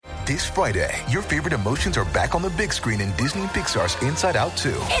This Friday, your favorite emotions are back on the big screen in Disney and Pixar's Inside Out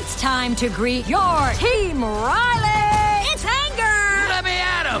 2. It's time to greet your Team Riley. It's anger. Let me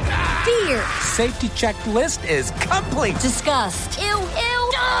at him. Fear. Safety checklist is complete. Disgust. Ew.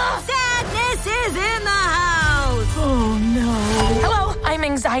 Sadness is in the house. Oh, no. Hello, I'm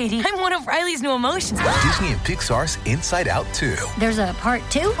anxiety. I'm one of Riley's new emotions. Disney and Pixar's Inside Out 2. There's a part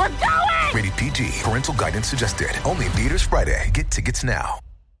 2? We're going! Rated PG. Parental guidance suggested. Only in theaters Friday. Get tickets now.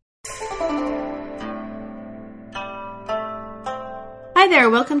 Hi there,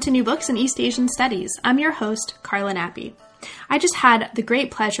 welcome to New Books in East Asian Studies. I'm your host, Carla Nappi. I just had the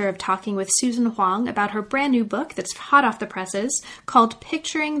great pleasure of talking with Susan Huang about her brand new book that's hot off the presses called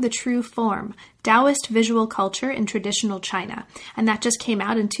Picturing the True Form, Taoist Visual Culture in Traditional China. And that just came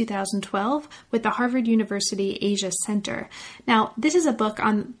out in 2012 with the Harvard University Asia Center. Now, this is a book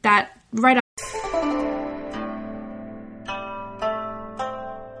on that right off.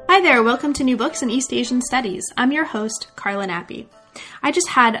 Hi there, welcome to New Books in East Asian Studies. I'm your host, Carla Nappi. I just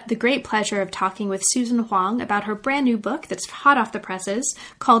had the great pleasure of talking with Susan Huang about her brand new book that's hot off the presses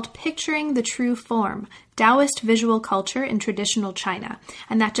called Picturing the True Form, Taoist Visual Culture in Traditional China.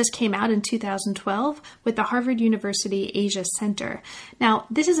 And that just came out in 2012 with the Harvard University Asia Center. Now,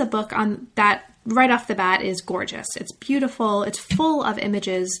 this is a book on that right off the bat is gorgeous. It's beautiful. It's full of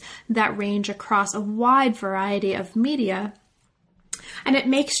images that range across a wide variety of media. And it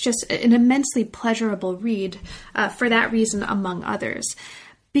makes just an immensely pleasurable read for that reason, among others.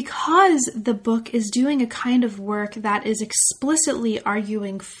 Because the book is doing a kind of work that is explicitly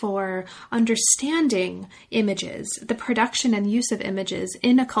arguing for understanding images, the production and use of images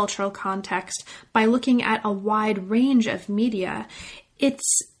in a cultural context by looking at a wide range of media,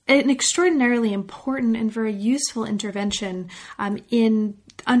 it's an extraordinarily important and very useful intervention in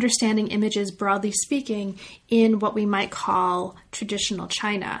understanding images, broadly speaking, in what we might call traditional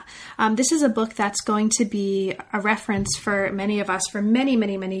China. This is a book that's going to be a reference for many of us for many,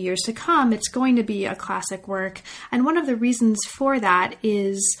 many, many years to come. It's going to be a classic work. And one of the reasons for that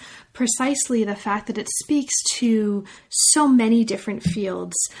is precisely the fact that it speaks to so many different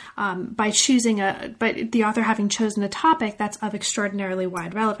fields by the author having chosen a topic that's of extraordinarily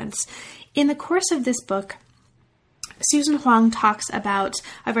wide relevance. In the course of this book, Susan Huang talks about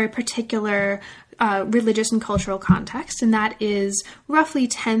a very particular religious and cultural context, and that is roughly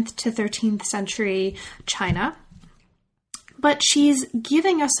 10th to 13th century China. But she's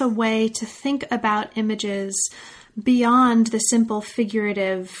giving us a way to think about images beyond the simple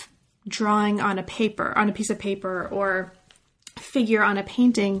figurative drawing on a piece of paper, or figure on a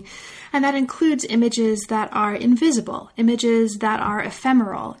painting, and that includes images that are invisible, images that are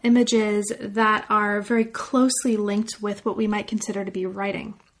ephemeral, images that are very closely linked with what we might consider to be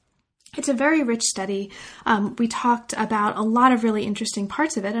writing. It's a very rich study. We talked about a lot of really interesting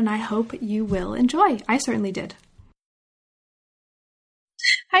parts of it, and I hope you will enjoy. I certainly did.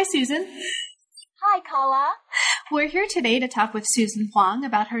 Hi, Susan. Hi, Carla. We're here today to talk with Susan Huang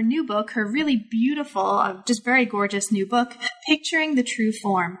about her new book, her really beautiful, just very gorgeous new book, Picturing the True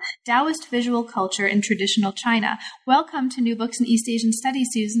Form, Taoist Visual Culture in Traditional China. Welcome to New Books in East Asian Studies,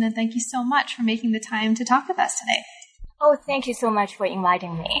 Susan, and thank you so much for making the time to talk with us today. Oh, thank you so much for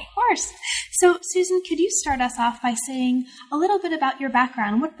inviting me. Of course. So, Susan, could you start us off by saying a little bit about your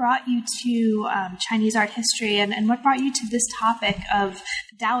background? What brought you to Chinese art history, and what brought you to this topic of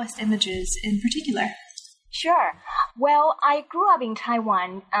Taoist images in particular? Sure. Well, I grew up in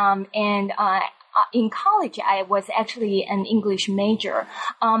Taiwan, and in college, I was actually an English major.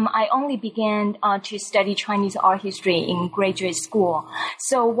 I only began to study Chinese art history in graduate school.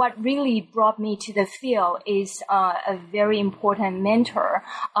 So what really brought me to the field is a very important mentor,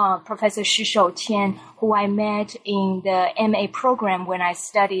 Professor Shi Shouqian, who I met in the MA program when I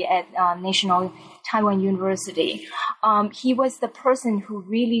studied at National Taiwan University. He was the person who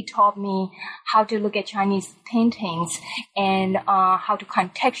really taught me how to look at Chinese paintings and how to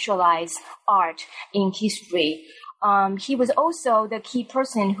contextualize art in history. He was also the key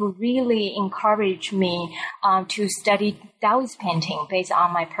person who really encouraged me to study Taoist painting based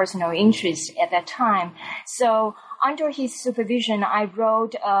on my personal interest at that time. So under his supervision, I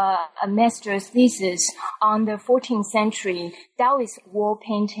wrote a master's thesis on the 14th century Taoist wall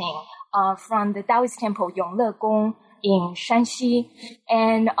painting from the Taoist temple Yongle Gong in Shanxi.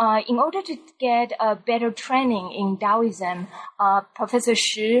 And in order to get a better training in Taoism, Professor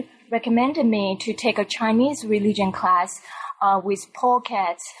Shi recommended me to take a Chinese religion class with Paul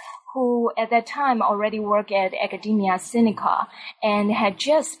Katz, who at that time already worked at Academia Sinica and had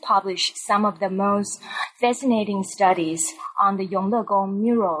just published some of the most fascinating studies on the Yonglegong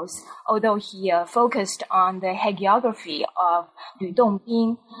murals, although he focused on the hagiography of Lü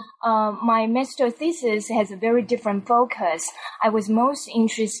Dongbing. My master thesis has a very different focus. I was most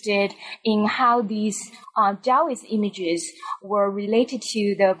interested in how these Taoist images were related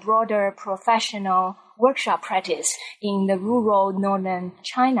to the broader professional workshop practice in the rural northern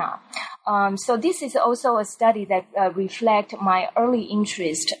China. So this is also a study that reflects my early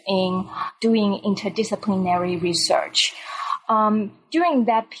interest in doing interdisciplinary research. During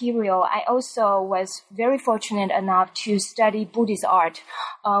that period, I also was very fortunate enough to study Buddhist art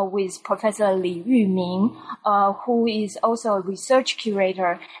with Professor Li Yuming, who is also a research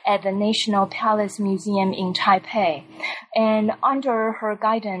curator at the National Palace Museum in Taipei. And under her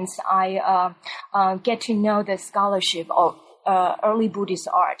guidance, I get to know the scholarship of early Buddhist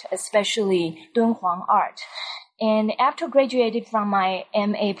art, especially Dunhuang art. And after graduating from my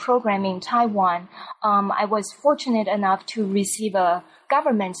MA program in Taiwan, I was fortunate enough to receive a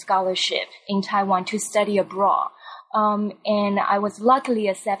government scholarship in Taiwan to study abroad. And I was luckily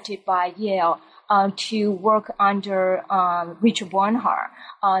accepted by Yale to work under Richard Bernhardt,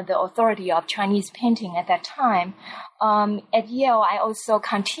 the authority of Chinese painting at that time. At Yale, I also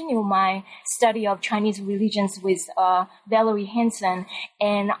continued my study of Chinese religions with Valerie Hansen,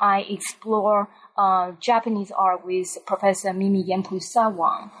 and I explore Japanese art with Professor Mimi Yanpu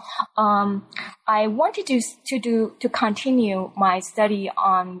Sawang. I wanted to continue my study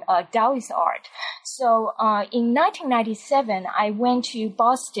on Taoist art. So in 1997, I went to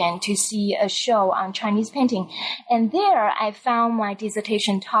Boston to see a show on Chinese painting, and there I found my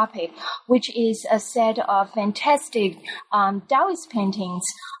dissertation topic, which is a set of fantastic Taoist paintings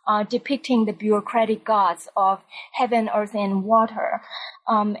depicting the bureaucratic gods of heaven, earth, and water.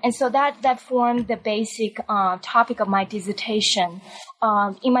 And so that formed the basic topic of my dissertation.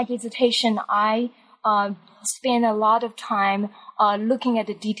 In my dissertation, I spent a lot of time looking at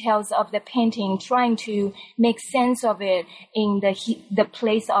the details of the painting, trying to make sense of it in the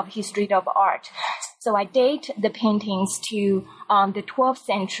place of history of art. So I date the paintings to the 12th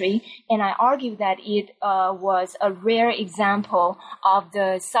century, and I argue that it was a rare example of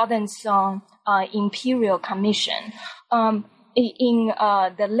the Southern Song Imperial Commission. In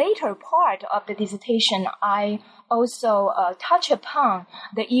the later part of the dissertation, I also touch upon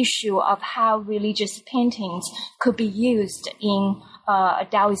the issue of how religious paintings could be used in a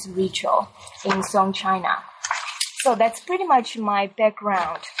Taoist ritual in Song China. So that's pretty much my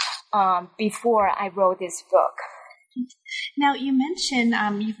background before I wrote this book. Now, you've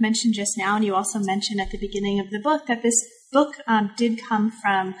mentioned just now, and you also mentioned at the beginning of the book, that this book did come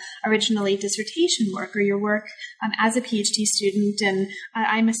from originally dissertation work, or your work as a PhD student, and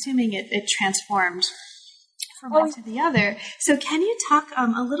I'm assuming it transformed from one to the other. So can you talk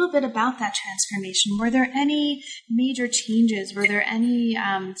a little bit about that transformation? Were there any major changes? Were there any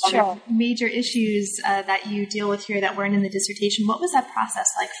sort of major issues that you deal with here that weren't in the dissertation? What was that process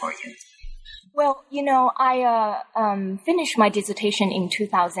like for you? Well, I finished my dissertation in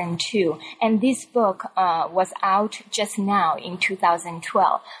 2002, and this book was out just now in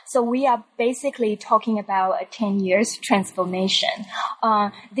 2012. So we are basically talking about a 10 years transformation.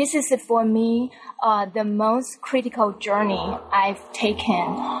 This is, for me, the most critical journey I've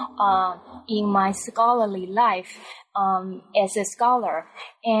taken in my scholarly life as a scholar.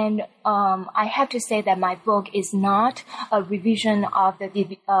 And I have to say that my book is not a revision of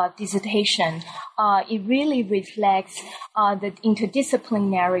the dissertation. It really reflects the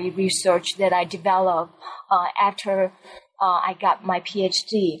interdisciplinary research that I developed after I got my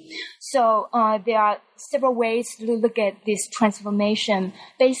PhD. So there are several ways to look at this transformation.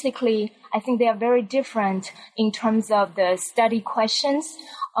 Basically, I think they are very different in terms of the study questions,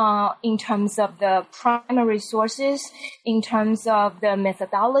 in terms of the primary sources, in terms of the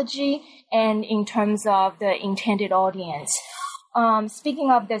methodology, and in terms of the intended audience.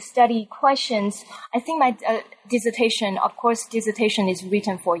 Speaking of the study questions, I think my dissertation is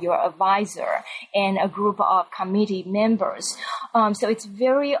written for your advisor and a group of committee members. So it's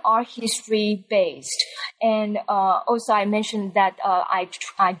very art history based. And also I mentioned that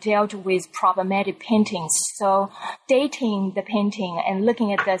I dealt with problematic paintings. So dating the painting and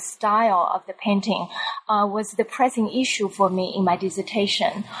looking at the style of the painting was the pressing issue for me in my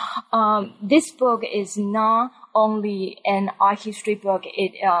dissertation. This book is not only an art history book.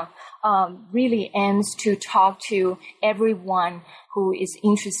 It really aims to talk to everyone who is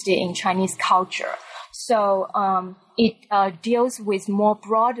interested in Chinese culture. So it deals with more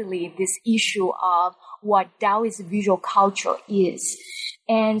broadly this issue of what Taoist visual culture is.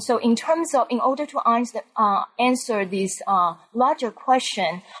 And so in order to answer this larger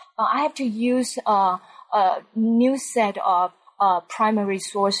question, I have to use a new set of primary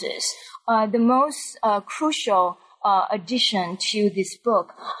sources. The most crucial addition to this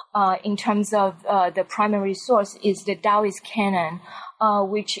book in terms of the primary source is the Taoist canon,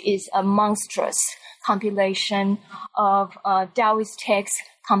 which is a monstrous compilation of Taoist texts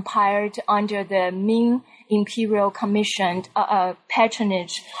compiled under the Ming Imperial Commission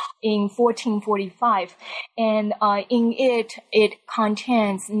patronage in 1445. And in it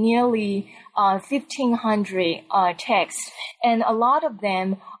contains nearly 1,500 texts, and a lot of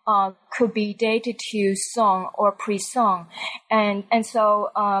them could be dated to Song or pre-Song. And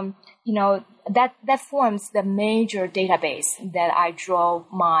so, that forms the major database that I draw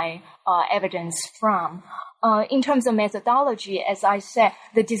my evidence from. In terms of methodology, as I said,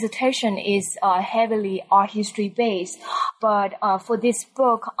 the dissertation is heavily art history based, but for this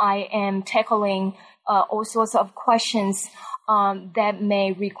book, I am tackling all sorts of questions that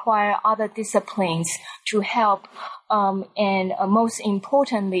may require other disciplines to help, and most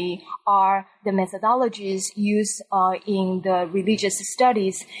importantly are the methodologies used in the religious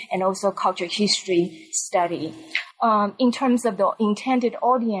studies and also culture history study. In terms of the intended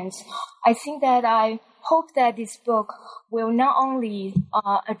audience, I think that I hope that this book will not only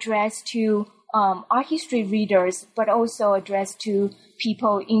address to art history readers, but also address to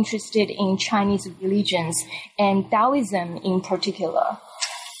people interested in Chinese religions and Taoism in particular.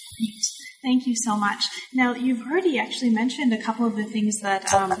 Thank you so much. Now, you've already actually mentioned a couple of the things that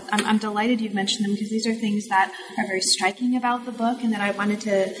I'm delighted you've mentioned them, because these are things that are very striking about the book and that I wanted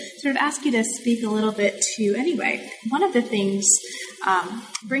to sort of ask you to speak a little bit to anyway. One of the things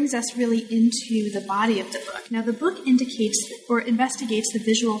brings us really into the body of the book. Now, the book indicates or investigates the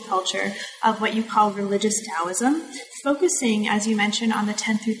visual culture of what you call religious Taoism, focusing, as you mentioned, on the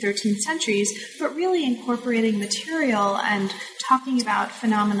 10th through 13th centuries, but really incorporating material and talking about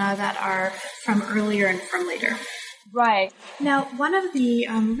phenomena that are from earlier and from later. Right. Now, one of the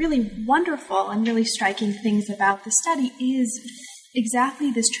really wonderful and really striking things about the study is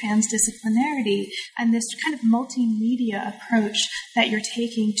exactly this transdisciplinarity and this kind of multimedia approach that you're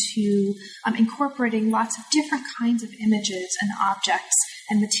taking to incorporating lots of different kinds of images and objects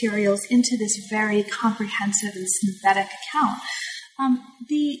and materials into this very comprehensive and synthetic account.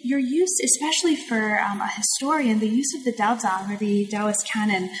 Your use, especially for a historian, the use of the Daozang, or the Taoist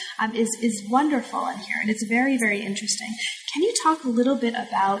canon, is wonderful in here, and it's very, very interesting. Can you talk a little bit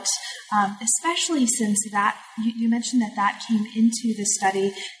about, especially since that you mentioned that came into the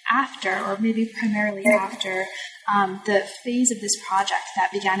study after, or maybe primarily after, the phase of this project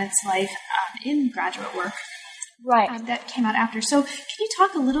that began its life in graduate work? Right. That came out after. So can you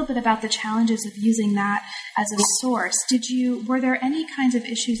talk a little bit about the challenges of using that as a source? Were there any kinds of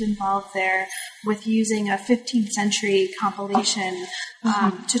issues involved there with using a 15th century compilation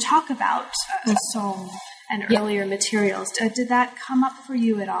to talk about Song and earlier materials? Did that come up for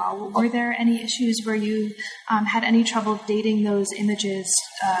you at all? Were there any issues where you had any trouble dating those images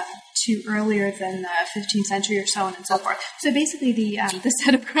to earlier than the 15th century or so on and so forth? So basically the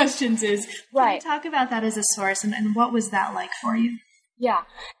set of questions is, can you talk about that as a source, and what was that like for you? Yeah,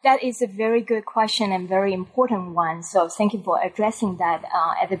 that is a very good question and very important one. So thank you for addressing that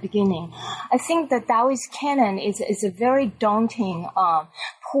at the beginning. I think the Taoist canon is a very daunting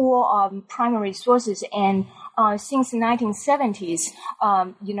pool of primary sources, and since the 1970s,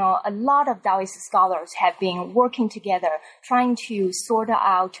 a lot of Taoist scholars have been working together, trying to sort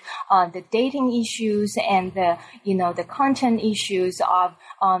out the dating issues and the content issues of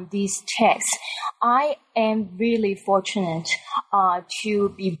these texts. I am really fortunate to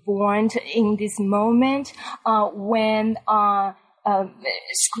be born in this moment when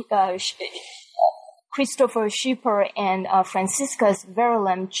Christopher Schipper and Franciscus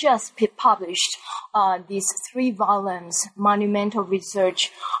Verlin just published these 3 volumes, Monumental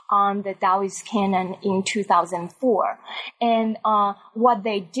Research on the Taoist Canon in 2004. And what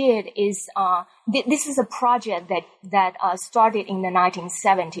they did is, this is a project that started in the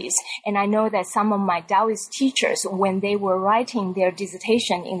 1970s. And I know that some of my Taoist teachers, when they were writing their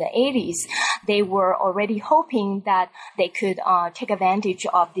dissertation in the 80s, they were already hoping that they could take advantage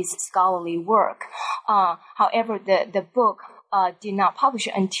of this scholarly work. However, the book did not publish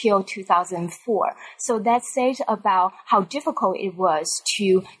until 2004. So that says about how difficult it was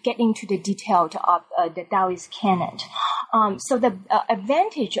to get into the details of the Taoist canon. So the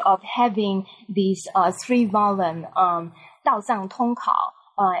advantage of having these 3-volume Daozang Tongkao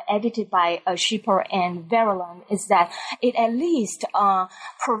edited by Schipper and Verlin, is that it at least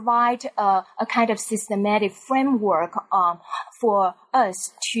provide a kind of systematic framework for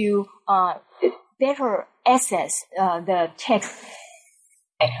us to better assess the text.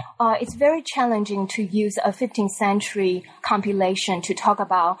 It's very challenging to use a 15th century compilation to talk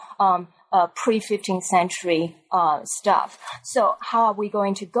about pre-15th century stuff. So how are we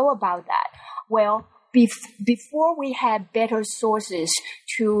going to go about that? Well, before we had better sources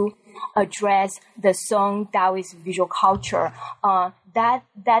to address the Song Taoist visual culture,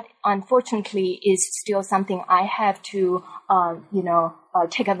 that unfortunately is still something I have to,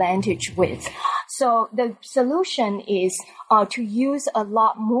 take advantage with. So the solution is to use a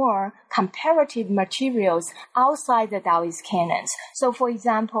lot more comparative materials outside the Taoist canons. So for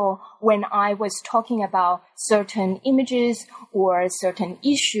example, when I was talking about certain images or certain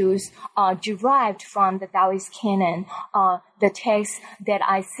issues derived from the Taoist canon, the text that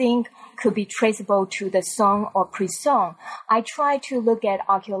I think could be traceable to the Song or pre-Song, I try to look at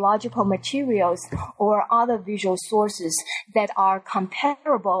archaeological materials or other visual sources that are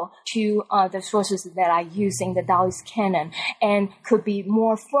comparable to the sources that I use in the Taoist canon and could be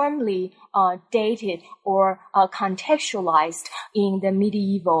more firmly dated or contextualized in the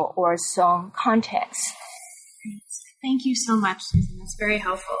medieval or Song context. Thank you so much, Susan. That's very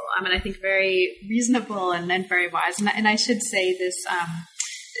helpful. I think very reasonable and very wise. And I should say this,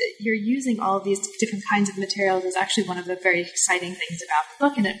 you're using all of these different kinds of materials is actually one of the very exciting things about the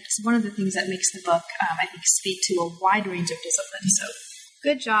book. And it's one of the things that makes the book, I think, speak to a wide range of disciplines. So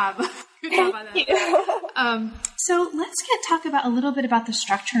good job. Good job on that. So let's talk about a little bit about the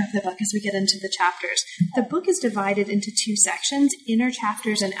structure of the book as we get into the chapters. The book is divided into two sections, inner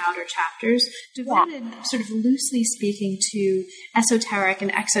chapters and outer chapters, divided sort of loosely speaking to esoteric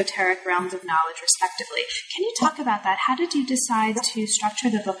and exoteric realms of knowledge, respectively. Can you talk about that? How did you decide to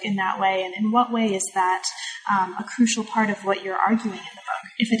structure the book in that way, and in what way is that a crucial part of what you're arguing in the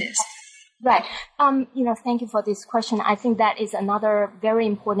book, if it is? Right. Thank you for this question. I think that is another very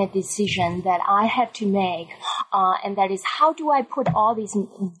important decision that I had to make. And that is, how do I put all these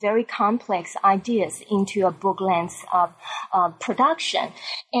very complex ideas into a book length production?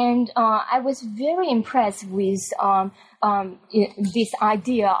 And I was very impressed with this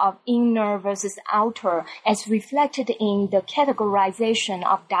idea of inner versus outer as reflected in the categorization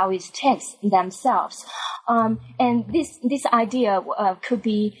of Taoist texts themselves. And this idea could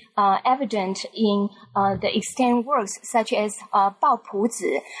be evident in the extant works such as Bao Pu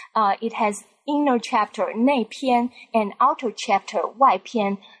Zi. It has inner chapter 内篇 and outer chapter 外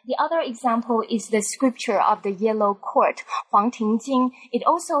篇. The other example is the scripture of the Yellow Court, Huang Ting Jing. It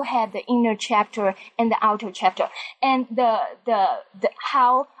also had the inner chapter and the outer chapter. And the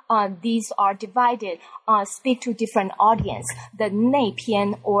how these are divided speak to different audience. The 内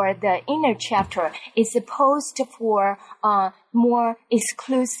篇 or the inner chapter is supposed for more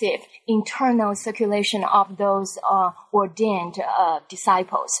exclusive internal circulation of those ordained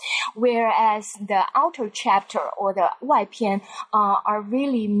disciples, whereas the outer chapter or the 外篇 are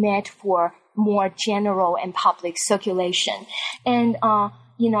really meant for more general and public circulation. And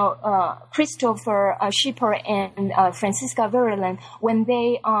Christopher Schipper and Franziska Verlin, when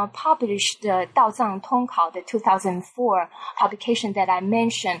they published the Daozang Tongkao, the 2004 publication that I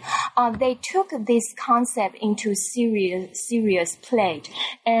mentioned, they took this concept into serious play,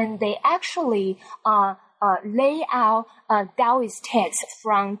 and they actually lay out Taoist texts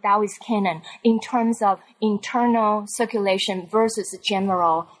from Taoist canon in terms of internal circulation versus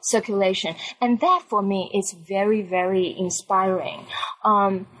general circulation. And that for me is very, very inspiring.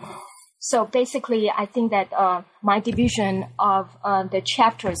 So basically, I think that my division of the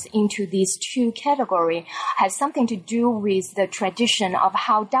chapters into these two categories has something to do with the tradition of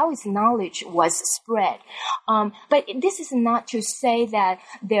how Taoist knowledge was spread. But this is not to say that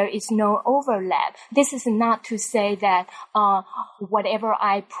there is no overlap. This is not to say that whatever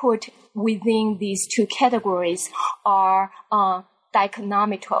I put within these two categories are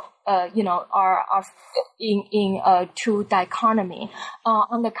dichotomical, are in true dichotomy.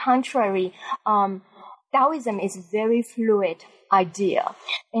 On the contrary, Taoism is a very fluid idea,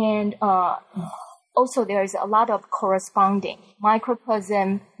 and also there is a lot of corresponding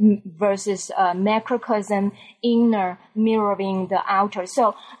microcosm versus macrocosm, inner mirroring the outer.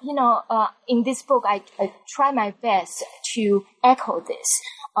 So, in this book, I try my best to echo this.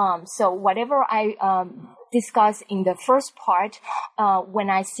 So whatever I discuss in the first part, when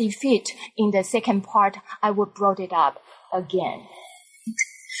I see fit in the second part, I will brought it up again.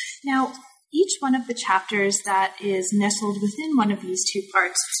 Now, each one of the chapters that is nestled within one of these two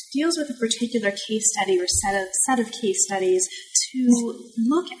parts deals with a particular case study or set of case studies to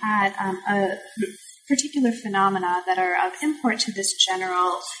look at a particular phenomena that are of import to this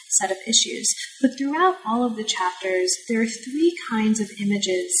general set of issues. But throughout all of the chapters, there are three kinds of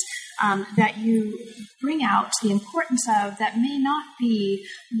images that you bring out the importance of that may not be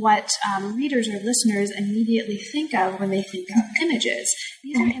what readers or listeners immediately think of when they think of images.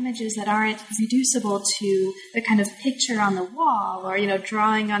 These are images that aren't reducible to the kind of picture on the wall or,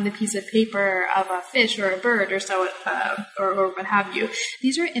 drawing on the piece of paper of a fish or a bird or so, or what have you.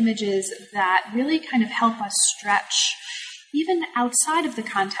 These are images that really kind of help us stretch even outside of the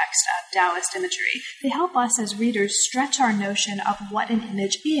context of Taoist imagery. They help us as readers stretch our notion of what an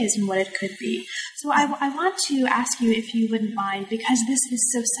image is and what it could be. So I want to ask you, if you wouldn't mind, because this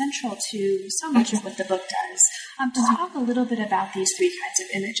is so central to so much of what the book does, to talk a little bit about these three kinds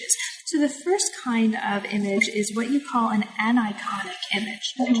of images. So the first kind of image is what you call an aniconic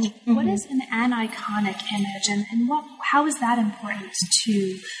image. What is an aniconic image, and how is that important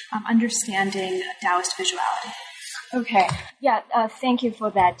to understanding Taoist visuality? Okay. Yeah, thank you for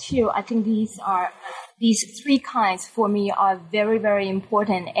that too. I think these three kinds for me are very, very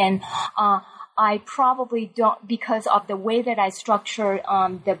important. And I probably don't, because of the way that I structure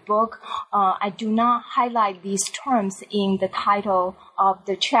the book, I do not highlight these terms in the title of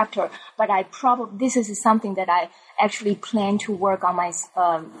the chapter, but this is something that I actually plan to work on my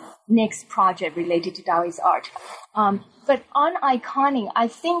next project related to Taoist art. But on iconic, I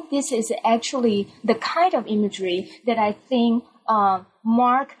think this is actually the kind of imagery that I think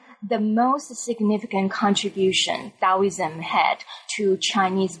mark the most significant contribution Taoism had to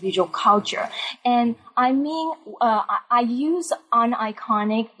Chinese visual culture. And I mean, I use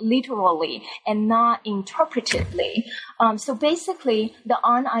uniconic literally and not interpretively. So basically, the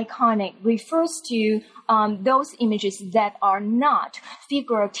uniconic refers to those images that are not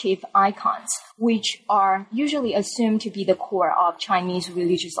figurative icons, which are usually assumed to be the core of Chinese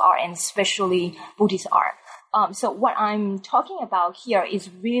religious art and especially Buddhist art. So what I'm talking about here is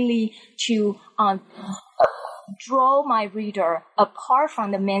really to draw my reader apart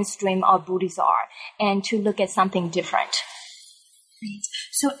from the mainstream of Buddhist art and to look at something different. Great.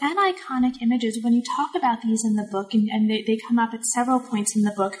 So aniconic images, when you talk about these in the book, and they come up at several points in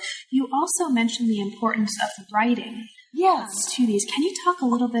the book, you also mention the importance of writing. Yes. To these. Can you talk a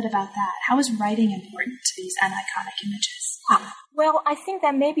little bit about that? How is writing important to these aniconic images? Well, I think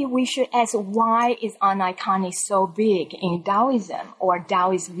that maybe we should ask, why is aniconic so big in Taoism or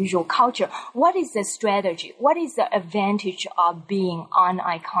Taoist visual culture? What is the strategy? What is the advantage of being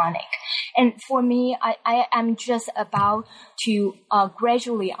aniconic? And for me, I am just about to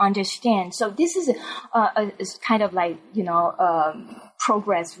gradually understand. So this is a kind of like,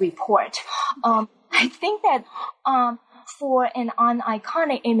 progress report. I think that for an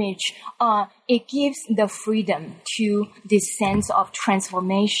uniconic image, it gives the freedom to this sense of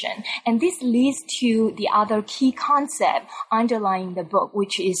transformation. And this leads to the other key concept underlying the book,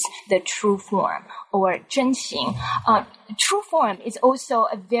 which is the true form or 真形. True form is also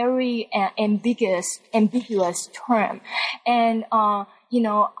a very ambiguous term. And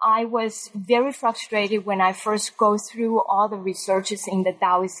I was very frustrated when I first go through all the researches in the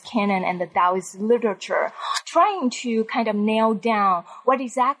Taoist canon and the Taoist literature, trying to kind of nail down what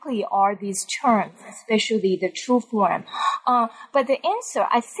exactly are these terms, especially the true form. But the answer,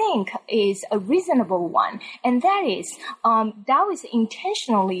 I think, is a reasonable one, and that is Taoists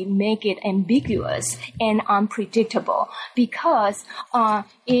intentionally make it ambiguous and unpredictable because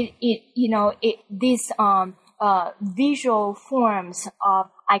these visual forms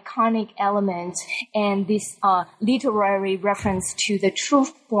of iconic elements and this literary reference to the true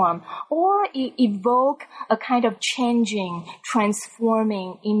form, or evoke a kind of changing,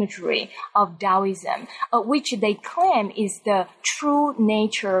 transforming imagery of Taoism, which they claim is the true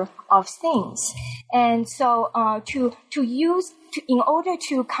nature of things. And so in order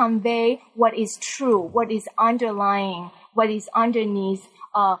to convey what is true, what is underlying, what is underneath,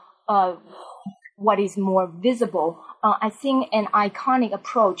 what is more visible, I think an iconic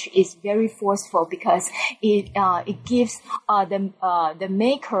approach is very forceful because it gives the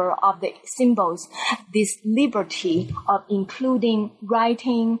maker of the symbols this liberty of including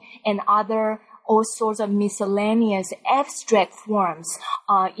writing and other all sorts of miscellaneous abstract forms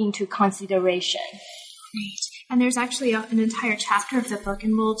into consideration. Great. And there's actually an entire chapter of the book,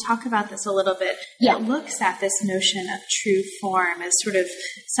 and we'll talk about this a little bit, that looks at this notion of true form as sort of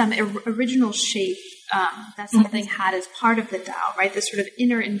some original shape that something had as part of the Tao, right? This sort of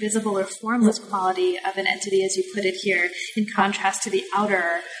inner invisible or formless quality of an entity, as you put it here, in contrast to the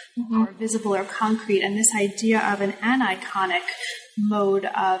outer or visible or concrete, and this idea of an aniconic mode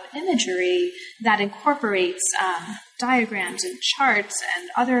of imagery that incorporates diagrams and charts and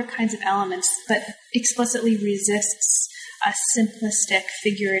other kinds of elements, but explicitly resists a simplistic,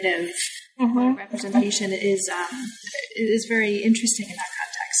 figurative representation is very interesting in that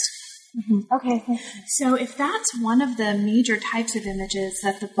context. Okay. So if that's one of the major types of images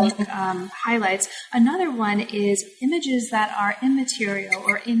that the book highlights, another one is images that are immaterial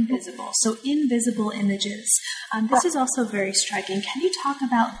or invisible. So invisible images. This is also very striking. Can you talk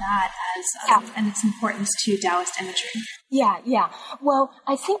about that and its importance to Taoist imagery? Yeah. Well,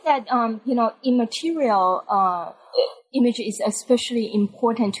 I think that, immaterial image is especially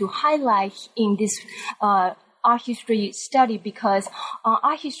important to highlight in this art history study because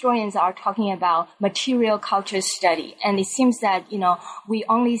art historians are talking about material culture study. And it seems that, we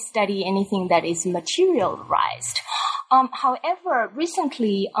only study anything that is materialized. However,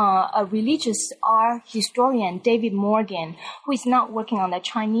 recently, a religious art historian, David Morgan, who is not working on the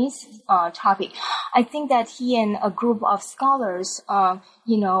Chinese topic, I think that he and a group of scholars,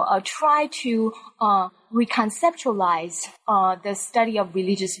 try to reconceptualize the study of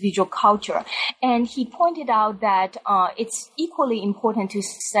religious visual culture. And he pointed out that it's equally important to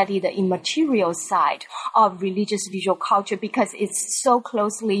study the immaterial side of religious visual culture because it's so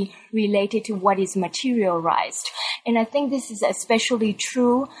closely related to what is materialized. And I think this is especially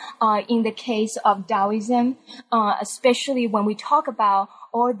true in the case of Taoism, especially when we talk about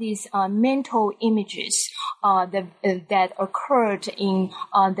all these mental images that occurred in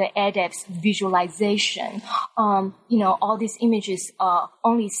the adept's visualization. All these images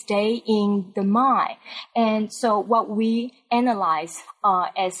only stay in the mind. And so what we analyze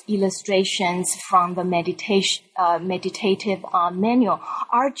as illustrations from the meditative manual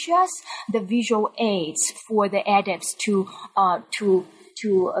are just the visual aids for the adepts to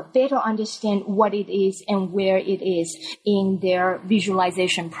better understand what it is and where it is in their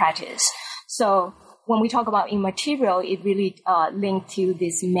visualization practice. So when we talk about immaterial, it really linked to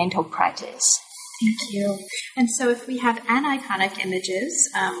this mental practice. Thank you. And so if we have aniconic images,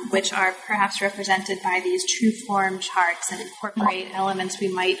 which are perhaps represented by these true form charts and incorporate elements we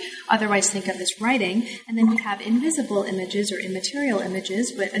might otherwise think of as writing, and then we have invisible images or immaterial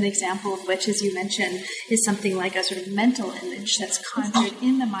images, with an example of which, as you mentioned, is something like a sort of mental image that's conjured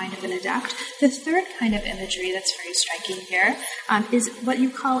in the mind of an adept. The third kind of imagery that's very striking here is what you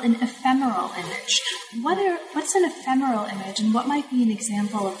call an ephemeral image. What's an ephemeral image, and what might be an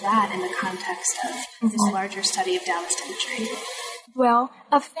example of that in the context of this larger study of Taoist imagery? Well,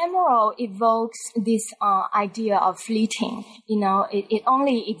 ephemeral evokes this idea of fleeting. It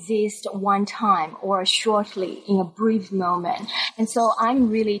only exists one time or shortly in a brief moment. And so I'm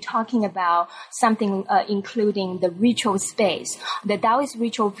really talking about something including the ritual space. The Taoist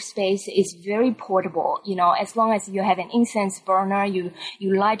ritual space is very portable. As long as you have an incense burner, you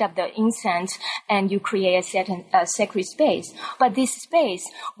light up the incense and you create a sacred space. But this space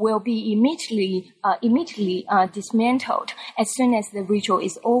will be immediately dismantled as soon as the ritual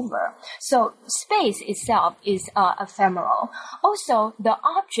is over. So space itself is ephemeral. Also, the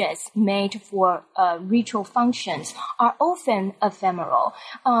objects made for ritual functions are often ephemeral.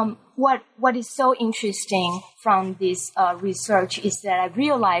 What is so interesting from this research is that I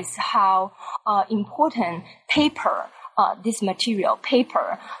realized how important paper, this material,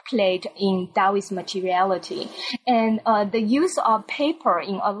 paper, played in Taoist materiality. And the use of paper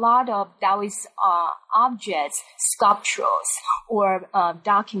in a lot of Taoist objects, sculptures, or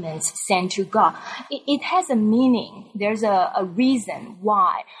documents sent to God, it has a meaning. There's a reason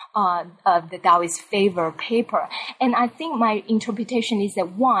why the Taoists favor paper. And I think my interpretation is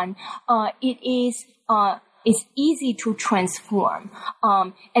that one, it's easy to transform.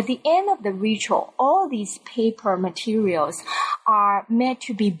 At the end of the ritual, all these paper materials are meant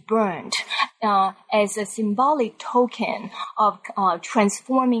to be burned as a symbolic token of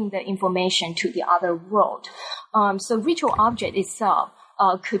transforming the information to the other world. So ritual object itself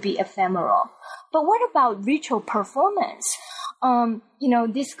could be ephemeral. But what about ritual performance?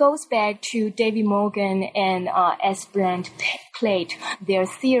 This goes back to David Morgan and S. Brand Plate, their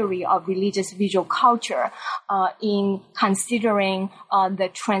theory of religious visual culture in considering the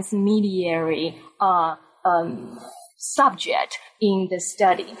transmediary subject in the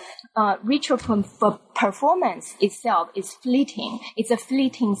study. Ritual performance itself is fleeting. It's a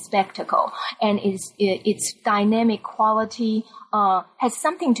fleeting spectacle, and its dynamic quality has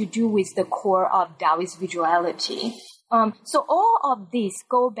something to do with the core of Taoist visuality. So all of these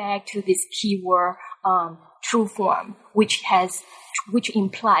go back to this keyword, true form, which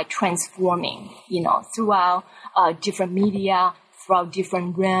imply transforming, throughout different media, throughout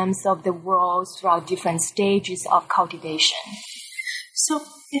different realms of the world, throughout different stages of cultivation. So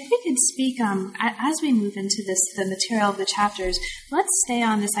if we could speak, as we move into the material of the chapters, let's stay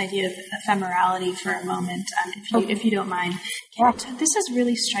on this idea of ephemerality for a moment, if you don't mind. This is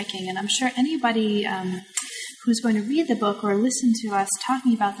really striking, and I'm sure anybody who's going to read the book or listen to us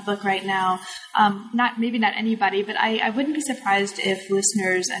talking about the book right now, maybe not anybody, but I wouldn't be surprised if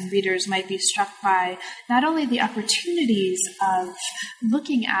listeners and readers might be struck by not only the opportunities of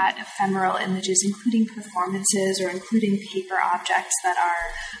looking at ephemeral images, including performances or including paper objects that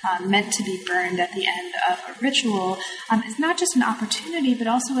are meant to be burned at the end of a ritual, is not just an opportunity, but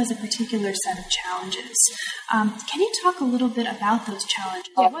also as a particular set of challenges. Can you talk a little bit about those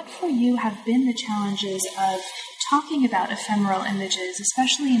challenges? What for you have been the challenges of talking about ephemeral images,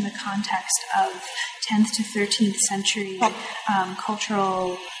 especially in the context of 10th to 13th century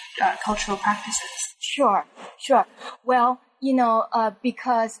cultural practices? Sure. Well,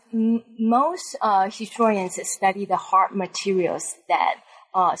 because most historians study the hard materials that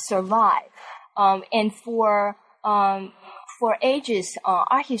survive, and for ages,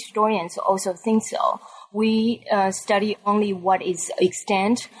 art historians also think so. We study only what is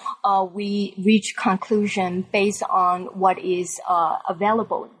extant. We reach conclusion based on what is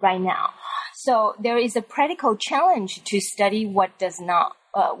available right now. So there is a practical challenge to study what does not,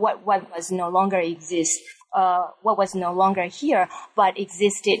 what was no longer exist, what was no longer here, but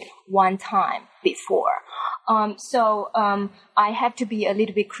existed one time before. So I have to be a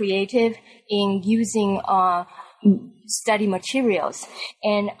little bit creative in using study materials.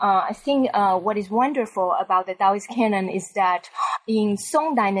 And I think what is wonderful about the Taoist canon is that in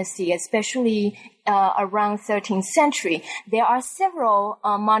Song Dynasty, especially around 13th century, there are several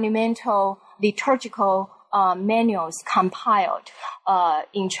monumental liturgical manuals compiled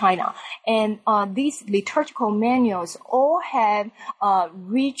in China. And these liturgical manuals all have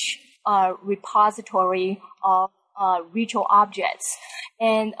rich repository of ritual objects.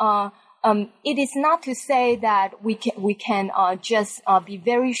 And it is not to say that we can just be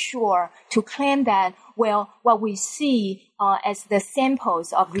very sure to claim that, well, what we see as the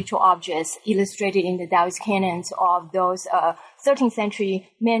samples of ritual objects illustrated in the Taoist canons of those 13th century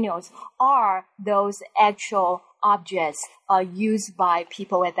manuals are those actual objects used by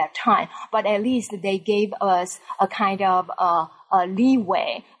people at that time. But at least they gave us a kind of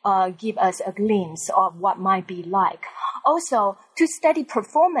leeway, give us a glimpse of what might be like. Also, to study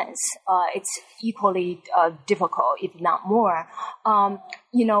performance, it's equally difficult, if not more.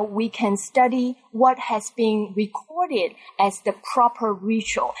 We can study what has been recorded as the proper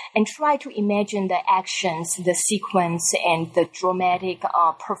ritual and try to imagine the actions, the sequence, and the dramatic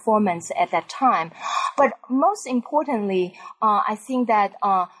performance at that time. But most importantly, I think that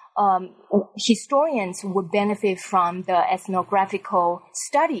historians would benefit from the ethnographical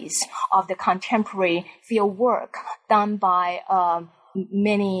studies of the contemporary field work done by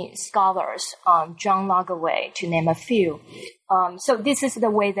many scholars, John Lagaway, to name a few. So this is the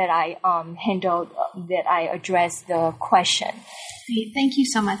way that I I address the question. Great. Thank you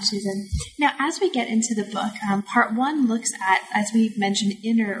so much, Susan. Now, as we get into the book, part one looks at, as we've mentioned,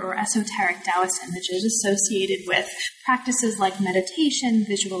 inner or esoteric Taoist images associated with practices like meditation,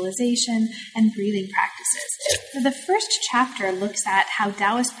 visualization, and breathing practices. So the first chapter looks at how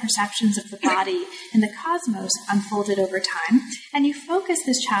Taoist perceptions of the body and the cosmos unfolded over time, and you focus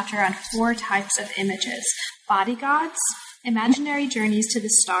this chapter on 4 types of images: body gods, imaginary journeys to the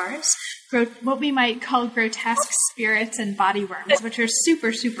stars, what we might call grotesque spirits and body worms, which are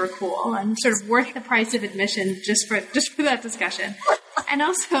super, super cool and sort of worth the price of admission just for that discussion. And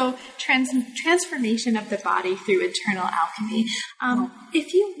also transformation of the body through internal alchemy.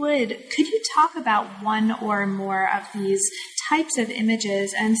 If you would, could you talk about one or more of these types of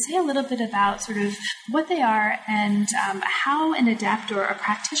images and say a little bit about sort of what they are and how an adept or a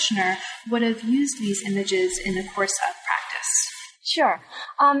practitioner would have used these images in the course of practice? Sure.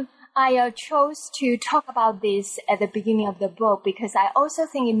 I chose to talk about this at the beginning of the book because I also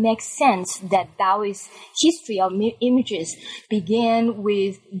think it makes sense that Taoist history of images began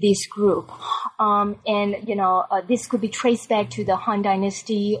with this group. This could be traced back to the Han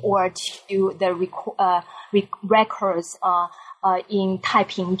Dynasty or to the records in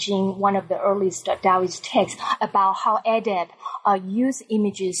Taiping Jing, one of the earliest Taoist texts, about how adepts use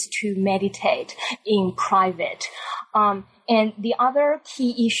images to meditate in private. And the other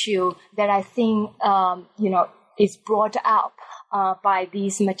key issue that I think, is brought up by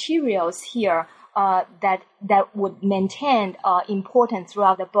these materials here that would maintain important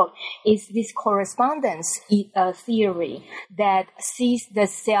throughout the book is this correspondence theory that sees the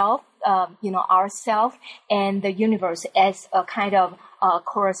self, ourself and the universe as a kind of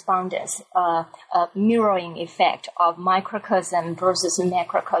correspondence, mirroring effect of microcosm versus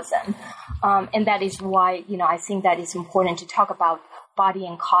macrocosm. And that is why, I think that it's important to talk about body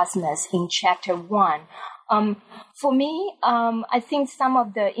and cosmos in chapter 1. For me, I think some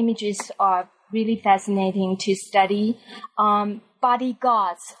of the images are really fascinating to study. Body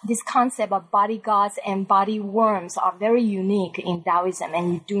gods, this concept of body gods and body worms are very unique in Taoism,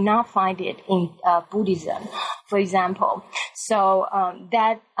 and you do not find it in Buddhism, for example. So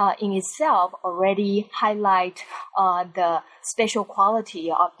that in itself already highlight the special quality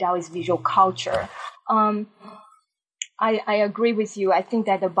of Taoist visual culture. I agree with you. I think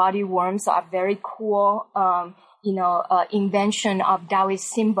that the body worms are very cool, invention of Taoist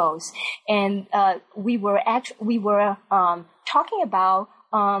symbols. And we were talking about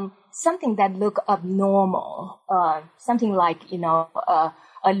something that looked abnormal, something like,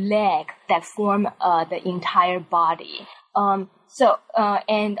 a leg that formed the entire body. In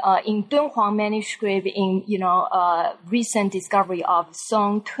Dunhuang manuscript, in recent discovery of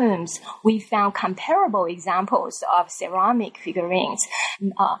Song tombs, we found comparable examples of ceramic figurines.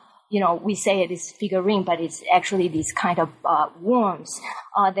 We say it is figurine, but it's actually these kind of worms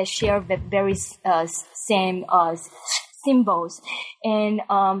that share the very same symbols, and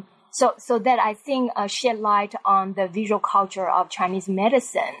so that I think shed light on the visual culture of Chinese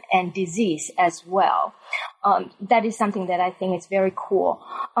medicine and disease as well. That is something that I think is very cool.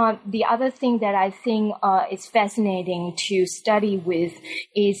 The other thing that I think is fascinating to study with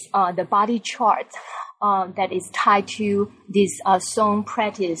is the body chart that is tied to this Song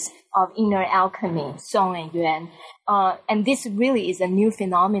practice of inner alchemy, Song and Yuan. And this really is a new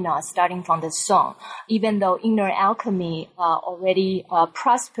phenomenon starting from the Song, even though inner alchemy already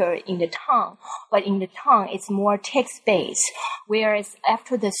prospered in the Tang, but in the Tang it's more text-based, whereas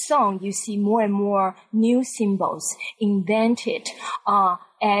after the Song you see more and more new symbols invented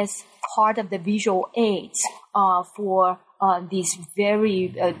as part of the visual aids for this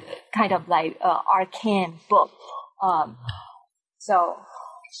very kind of like arcane book.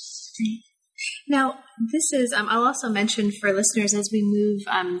 Now, this is, I'll also mention for listeners as we move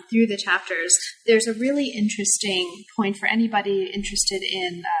through the chapters, there's a really interesting point for anybody interested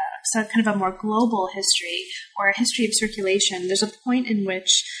in some kind of a more global history or a history of circulation. There's a point in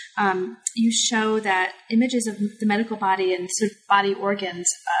which you show that images of the medical body and sort of body organs,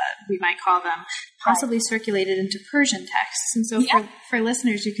 we might call them, possibly circulated into Persian texts. And so for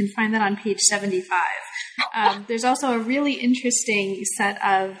listeners, you can find that on page 75. There's also a really interesting set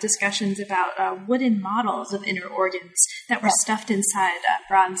of discussions about wooden models of inner organs that were stuffed inside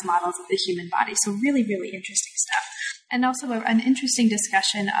bronze models of the human body. So really, really interesting stuff. And also an interesting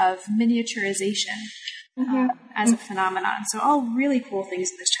discussion of miniaturization as a phenomenon. So all really cool things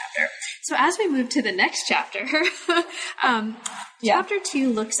in this chapter. So as we move to the next chapter, Chapter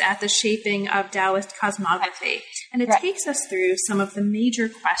 2 looks at the shaping of Taoist cosmography, and it takes us through some of the major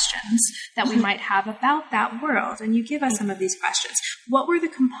questions that we might have about that world. And you give us some of these questions. What were the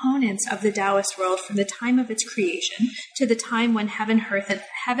components of the Taoist world from the time of its creation to the time when heaven,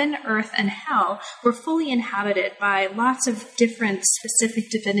 earth, and hell were fully inhabited by lots of different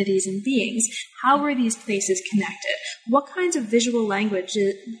specific divinities and beings? How were these places connected? What kinds of visual language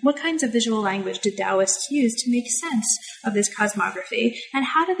did Taoists use to make sense of this cosmography? And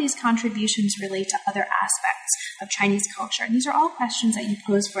how do these contributions relate to other aspects of Chinese culture? And these are all questions that you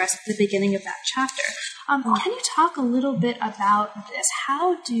pose for us at the beginning of that chapter. Can you talk a little bit about this?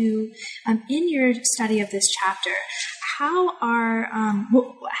 How do, in your study of this chapter, how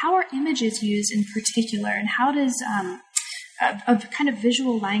are images used in particular, and how does a kind of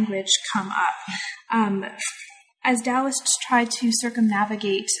visual language come up as Taoists try to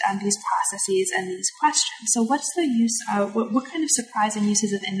circumnavigate these processes and these questions? So what's the use of, what kind of surprising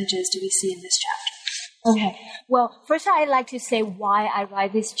uses of images do we see in this chapter? Okay. Well, first I'd like to say why I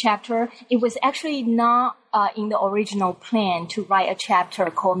write this chapter. It was actually not in the original plan to write a chapter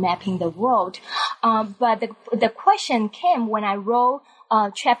called Mapping the World. But the question came when I wrote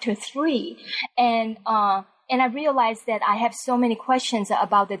chapter 3, and I realized that I have so many questions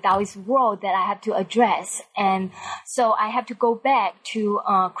about the Taoist world that I have to address. And so I have to go back to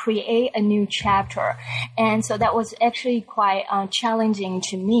create a new chapter. And so that was actually quite challenging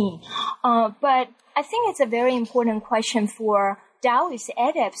to me. But I think it's a very important question for Taoist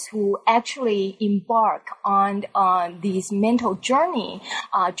adepts who actually embark on this mental journey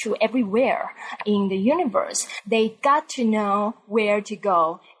to everywhere in the universe. They got to know where to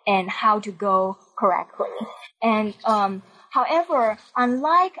go and how to go correctly. And however,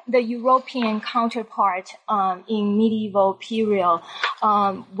 unlike the European counterpart in medieval period,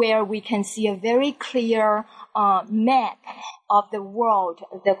 where we can see a very clear map of the world,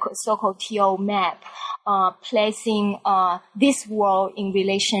 the so-called TO map, placing this world in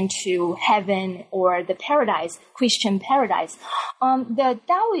relation to heaven or the paradise, Christian paradise. The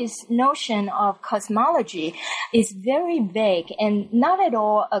Taoist notion of cosmology is very vague and not at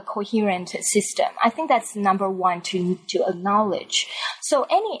all a coherent system. I think that's number one to acknowledge. So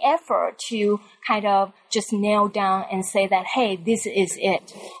any effort to kind of just nail down and say that, hey, this is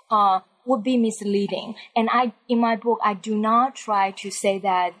it, would be misleading. And in my book, I do not try to say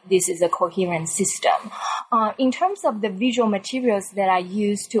that this is a coherent system. In terms of the visual materials that I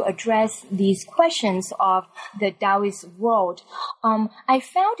use to address these questions of the Taoist world, I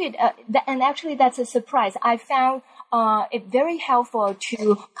found it, and actually that's a surprise, I found it very helpful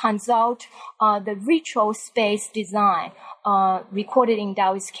to consult the ritual space design recorded in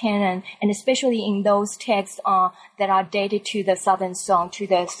Taoist canon, and especially in those texts that are dated to the Southern Song, to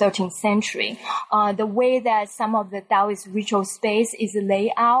the 13th century. The way that some of the Taoist ritual space is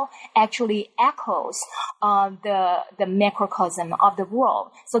laid out actually echoes the macrocosm of the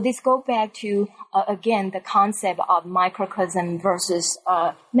world. So this goes back to, again, the concept of microcosm versus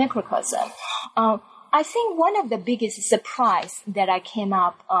macrocosm. I think one of the biggest surprise that I came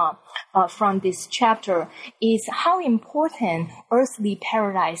up from this chapter is how important earthly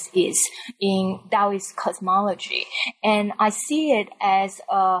paradise is in Taoist cosmology. And I see it as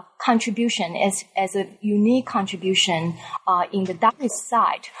a contribution, as a unique contribution in the Taoist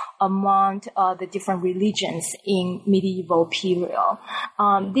side among the different religions in medieval period.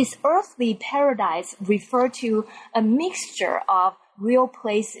 This earthly paradise refers to a mixture of real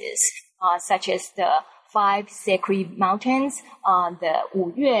places, such as the 5 sacred mountains, the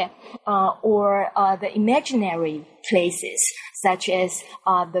Wu Yue, or the imaginary places, such as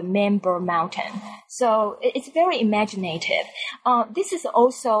the Member Mountain. So it's very imaginative. This is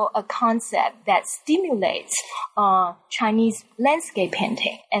also a concept that stimulates Chinese landscape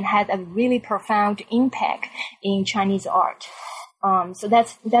painting and had a really profound impact in Chinese art. So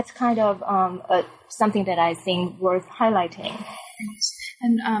that's kind of something that I think worth highlighting.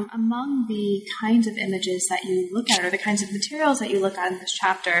 And among the kinds of images that you look at, or the kinds of materials that you look at in this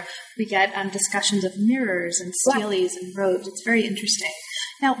chapter, we get discussions of mirrors and steles and robes. It's very interesting.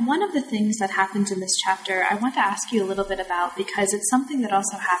 Now, one of the things that happens in this chapter, I want to ask you a little bit about, because it's something that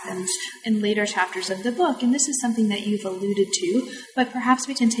also happens in later chapters of the book, and this is something that you've alluded to, but perhaps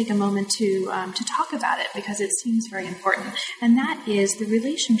we can take a moment to talk about it, because it seems very important. And that is the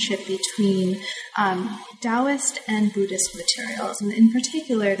relationship between Taoist and Buddhist materials, and in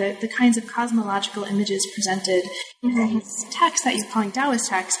particular, the kinds of cosmological images presented in these texts that you're calling Taoist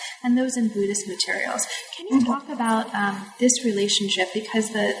texts, and those in Buddhist materials. Can you talk about this relationship?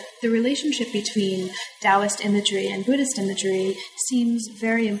 Because the relationship between Taoist imagery and Buddhist imagery seems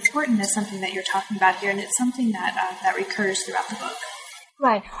very important as something that you're talking about here, and it's something that recurs throughout the book.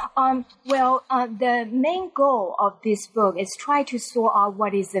 Right. The main goal of this book is try to sort out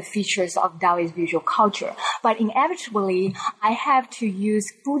what is the features of Taoist visual culture. But inevitably, I have to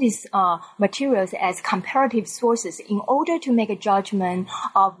use Buddhist materials as comparative sources in order to make a judgment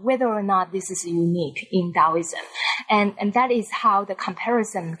of whether or not this is unique in Taoism. And that is how the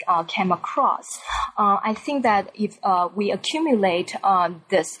comparison came across. I think that if we accumulate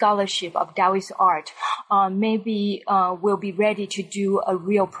the scholarship of Taoist art, maybe we'll be ready to do a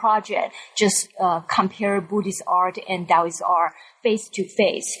real project, just compare Buddhist art and Taoist art face to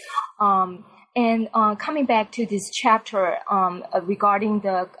face. And coming back to this chapter regarding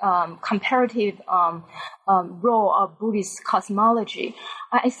the comparative role of Buddhist cosmology,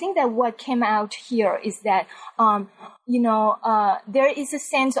 I think that what came out here is that there is a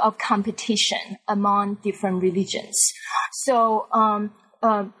sense of competition among different religions. So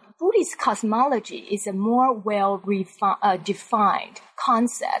Buddhist cosmology is a more well-defined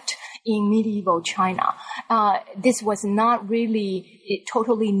concept in medieval China. This was not really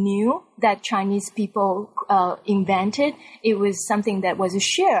totally new that Chinese people invented. It was something that was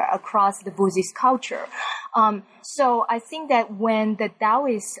shared across the Buddhist culture. So I think that when the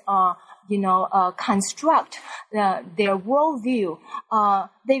Taoists construct their worldview,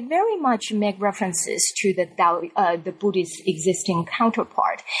 they very much make references to the Buddhist existing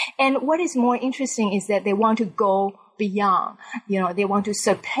counterpart. And what is more interesting is that they want to go beyond, they want to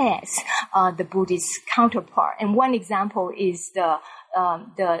surpass the Buddhist counterpart. And one example is the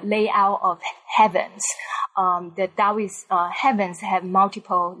layout of heavens. the Taoist heavens have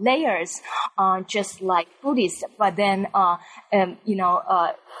multiple layers, just like Buddhist, but then,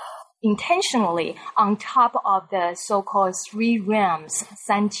 intentionally on top of the so-called three realms,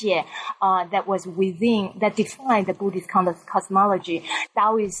 Sanjie, that define the Buddhist cosmology.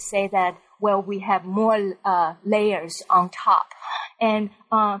 Taoists say that, well, we have more layers on top. And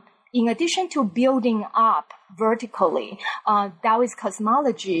in addition to building up vertically, Taoist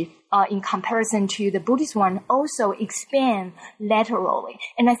cosmology, in comparison to the Buddhist one, also expand laterally.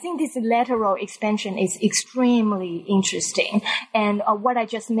 And I think this lateral expansion is extremely interesting. And what I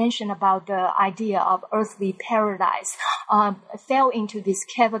just mentioned about the idea of earthly paradise fell into this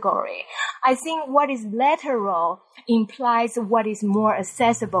category. I think what is lateral implies what is more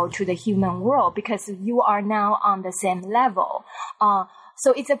accessible to the human world, because you are now on the same level.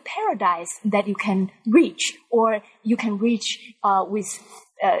 So it's a paradise that you can reach, or you can reach with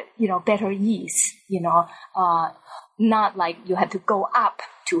better ease. Not like you have to go up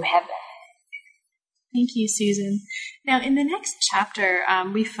to heaven. Thank you, Susan. Now, in the next chapter,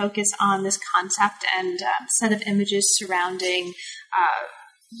 we focus on this concept and set of images surrounding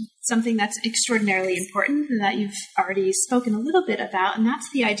something that's extraordinarily important and that you've already spoken a little bit about, and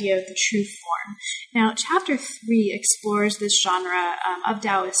that's the idea of the true form. Now, Chapter 3 explores this genre of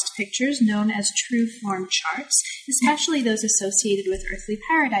Taoist pictures known as true form charts, especially those associated with earthly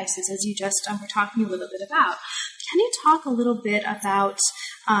paradises, as you just were talking a little bit about. Can you talk a little bit about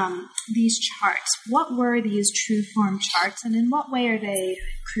these charts? What were these true form charts, and in what way are they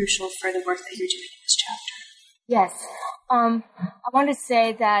crucial for the work that you're doing in this chapter? Yes. I want to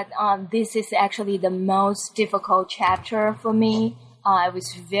say that this is actually the most difficult chapter for me. It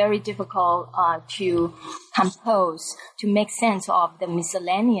was very difficult to compose, to make sense of the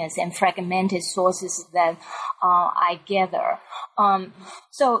miscellaneous and fragmented sources that I gather.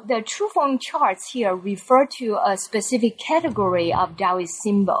 So the true form charts here refer to a specific category of Taoist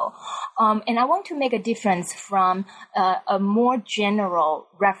symbol. And I want to make a difference from a more general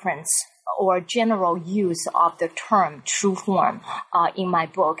reference or general use of the term true form in my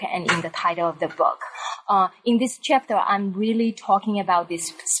book and in the title of the book. In this chapter, I'm really talking about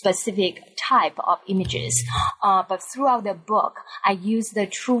this specific type of images. But throughout the book, I use the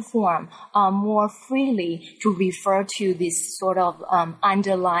true form more freely to refer to this sort of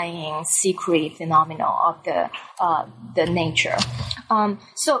underlying secret phenomenon of the nature.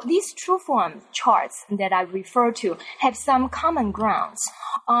 So these true form charts that I refer to have some common grounds.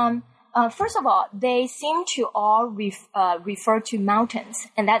 First of all, they seem to all refer to mountains,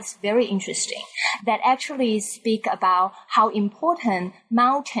 and that's very interesting. That actually speak about how important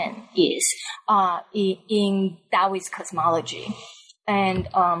mountain is in Taoist cosmology. And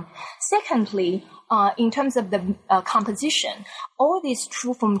secondly, in terms of the composition, all these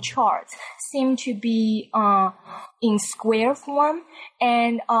true form charts seem to be in square form,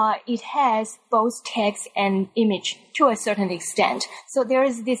 and it has both text and image to a certain extent. So there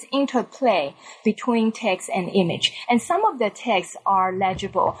is this interplay between text and image. And some of the texts are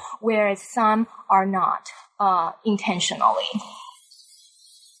legible, whereas some are not intentionally.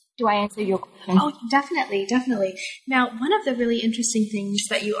 Do I answer your question? Oh, definitely. Now, one of the really interesting things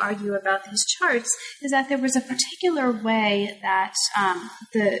that you argue about these charts is that there was a particular way that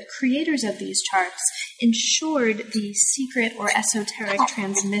the creators of these charts ensured the secret or esoteric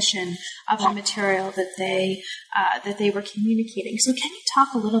transmission of the material that they were communicating. So can you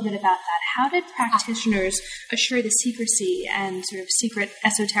talk a little bit about that? How did practitioners assure the secrecy and sort of secret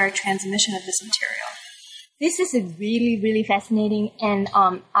esoteric transmission of this material? This is really, really fascinating, and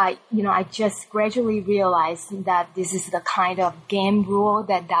I just gradually realized that this is the kind of game rule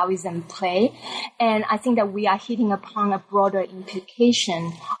that Taoism play, and I think that we are hitting upon a broader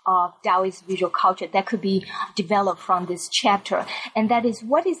implication of Taoist visual culture that could be developed from this chapter, and that is,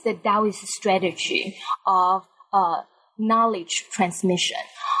 what is the Taoist strategy of knowledge transmission?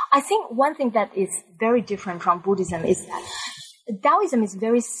 I think one thing that is very different from Buddhism is that Taoism is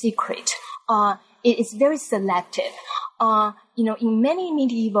very secret. It is very selective. In many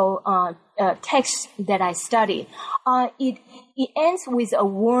medieval texts that I studied, it ends with a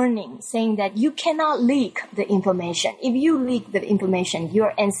warning saying that you cannot leak the information. If you leak the information,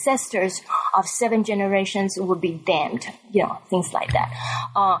 your ancestors of 7 generations will be damned. Things like that.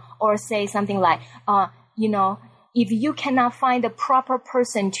 Or say something like, if you cannot find the proper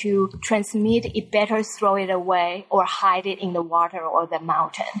person to transmit, it better throw it away or hide it in the water or the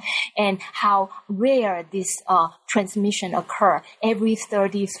mountain. And how rare this transmission occur every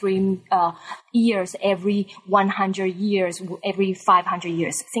 33 years, every 100 years, every 500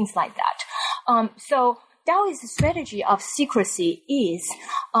 years, things like that. So Taoist strategy of secrecy is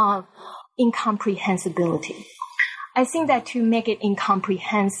incomprehensibility. I think that to make it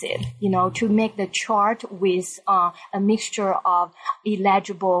incomprehensive, to make the chart with a mixture of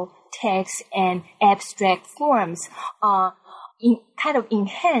illegible text and abstract forms, kind of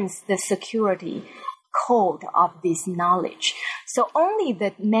enhance the security code of this knowledge. So only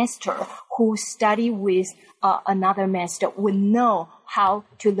the master who study with another master would know how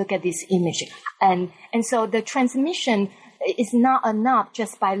to look at this image. And so the transmission is not enough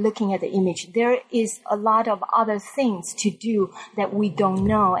just by looking at the image. There is a lot of other things to do that we don't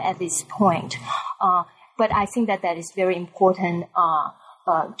know at this point. But I think that is very important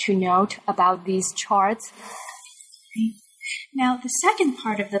to note about these charts. Now, the second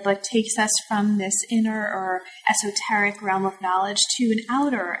part of the book takes us from this inner or esoteric realm of knowledge to an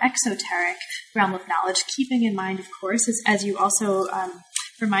outer or exoteric realm of knowledge, keeping in mind, of course, as you also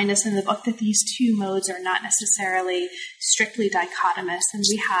remind us in the book, that these two modes are not necessarily strictly dichotomous, and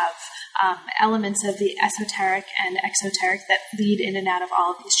we have elements of the esoteric and exoteric that lead in and out of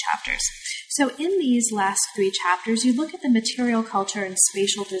all of these chapters. So in these last 3 chapters, you look at the material culture and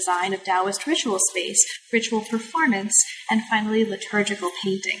spatial design of Taoist ritual space, ritual performance, and finally liturgical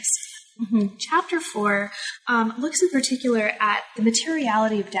paintings. Mm-hmm. Chapter 4 looks in particular at the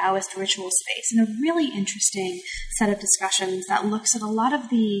materiality of Taoist ritual space in a really interesting set of discussions that looks at a lot of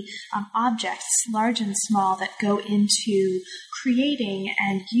the objects, large and small, that go into creating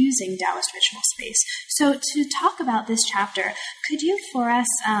and using Taoist ritual space. So to talk about this chapter, could you for us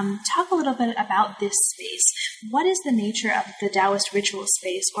talk a little bit about this space? What is the nature of the Taoist ritual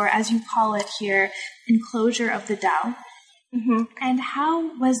space, or as you call it here, enclosure of the Tao? Mm-hmm. And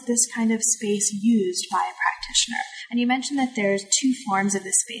how was this kind of space used by a practitioner? And you mentioned that there's 2 forms of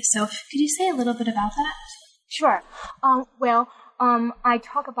this space. So could you say a little bit about that? Sure. I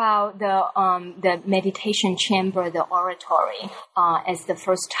talk about the meditation chamber, the oratory, as the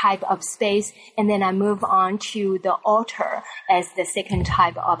first type of space, and then I move on to the altar as the second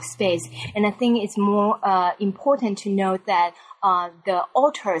type of space. And I think it's more important to note that the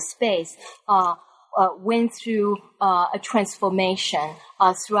altar space went through a transformation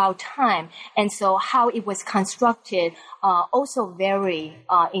throughout time, and so how it was constructed also vary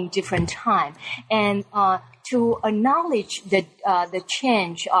in different time. And to acknowledge the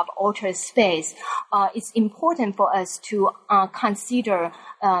change of altar space, it's important for us to consider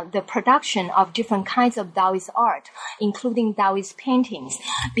the production of different kinds of Taoist art, including Taoist paintings.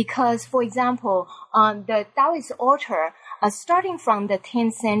 Because, for example, the Taoist altar, starting from the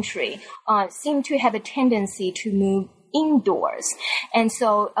 10th century, seemed to have a tendency to move indoors. And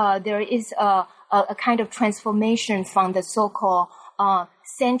so there is a kind of transformation from the so-called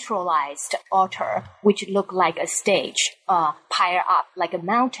centralized altar, which looked like a stage, piled up like a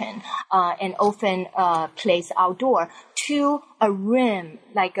mountain, and often placed outdoor, to a rim,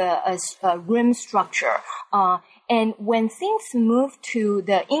 like a rim structure. And when things move to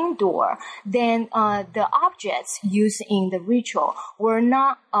the indoor, then the objects used in the ritual were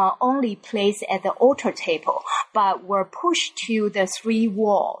not only placed at the altar table, but were pushed to the 3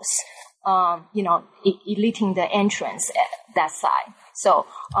 walls, eliciting the entrance at that side. So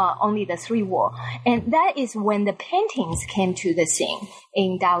only the 3 wall. And that is when the paintings came to the scene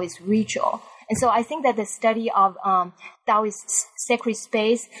in Taoist ritual. And so I think that the study of Taoist sacred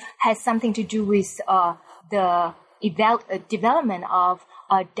space has something to do with the development of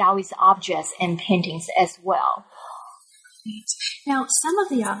Taoist objects and paintings as well. Great. Now, some of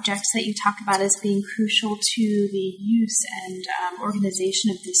the objects that you talk about as being crucial to the use and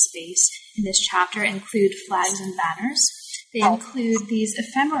organization of this space in this chapter include flags and banners. They include these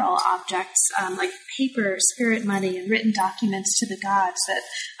ephemeral objects like paper, spirit money, and written documents to the gods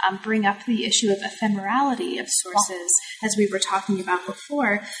that bring up the issue of ephemerality of sources, as we were talking about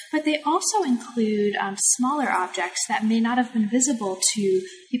before. But they also include smaller objects that may not have been visible to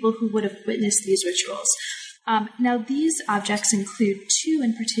people who would have witnessed these rituals. Now, these objects include 2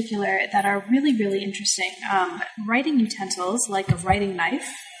 in particular that are really, really interesting. Writing utensils, like a writing knife,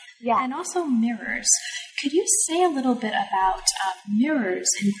 and also mirrors. Could you say a little bit about mirrors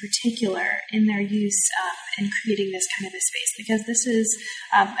in particular in their use in creating this kind of a space? Because this is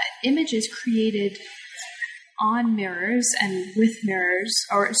images created on mirrors and with mirrors,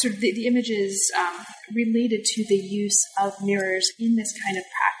 or sort of the images related to the use of mirrors in this kind of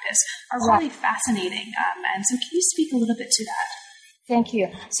practice are really fascinating. And so can you speak a little bit to that? Thank you.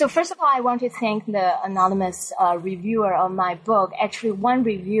 So first of all, I want to thank the anonymous reviewer of my book. Actually, one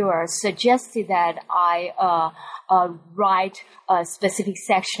reviewer suggested that I write a specific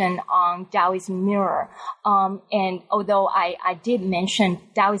section on Taoism mirror. And although I did mention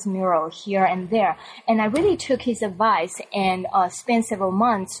Taoism mirror here and there, and I really took his advice and spent several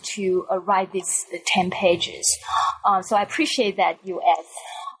months to write these 10 pages. So I appreciate that you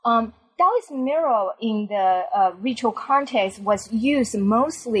asked. Taoism mirror in the ritual context was used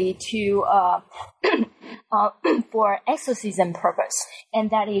mostly to for exorcism purpose,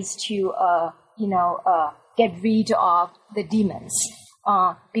 and that is to get rid of the demons.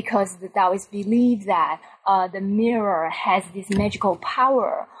 Because the Taoists believe that the mirror has this magical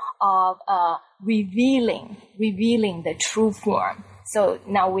power of revealing the true form. So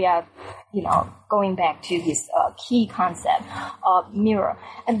now we are, going back to this key concept of mirror.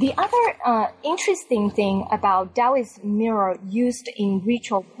 And the other interesting thing about Taoist mirror used in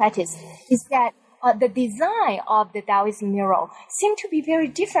ritual practice is that the design of the Taoist mirror seemed to be very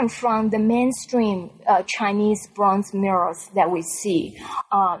different from the mainstream Chinese bronze mirrors that we see,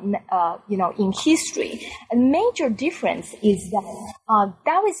 in history. A major difference is that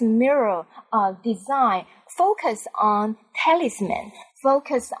Taoist mirror design focus on talisman,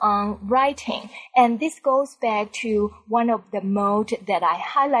 focus on writing. And this goes back to one of the mode that I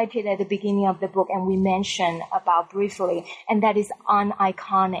highlighted at the beginning of the book and we mentioned about briefly, and that is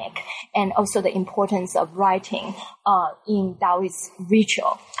un-iconic, and also the importance of writing in Taoist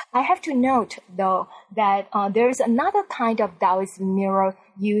ritual. I have to note, though, that there is another kind of Taoist mirror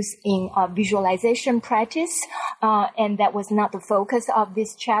used in visualization practice, and that was not the focus of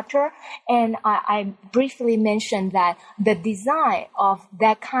this chapter. And I briefly mentioned that the design of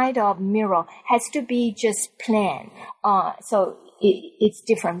that kind of mirror has to be just plain. So it's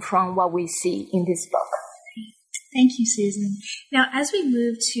different from what we see in this book. Thank you, Susan. Now, as we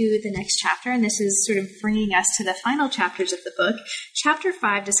move to the next chapter, and this is sort of bringing us to the final chapters of the book, Chapter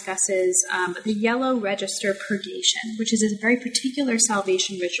 5 discusses the Yellow Register Purgation, which is a very particular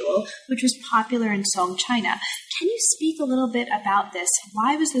salvation ritual, which was popular in Song, China. Can you speak a little bit about this?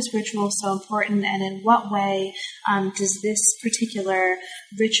 Why was this ritual so important, and in what way does this particular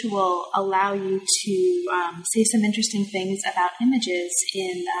ritual allow you to say some interesting things about images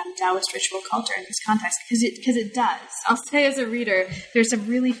in Taoist ritual culture in this context? Because it does. I'll say as a reader, there's some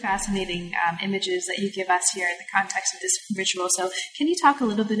really fascinating images that you give us here in the context of this ritual. So can you talk a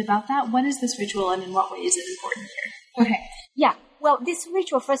little bit about that? What is this ritual, and in what way is it important here? Okay. Yeah. Well, this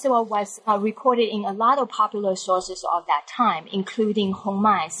ritual, first of all, was recorded in a lot of popular sources of that time, including Hong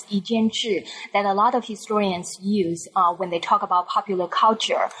Mai's Yi Jian Zhi, that a lot of historians use when they talk about popular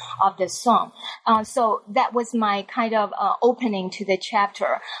culture of the Song. So that was my kind of opening to the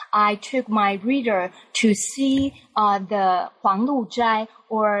chapter. I took my reader to see the Huang Lu Zhai,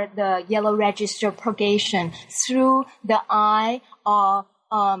 or the Yellow Register Purgation, through the eye of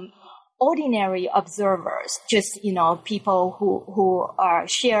ordinary observers, just, people who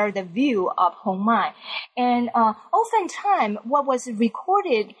share the view of Hong Mai. And oftentimes what was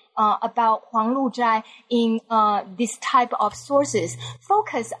recorded about Huang Lu Zhai in this type of sources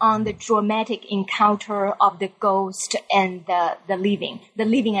focus on the dramatic encounter of the ghost and the living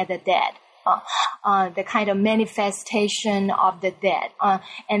and the dead. The kind of manifestation of the dead.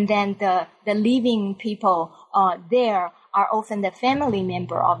 And then the living people there are often the family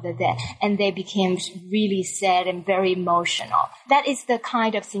member of the dead, and they became really sad and very emotional. That is the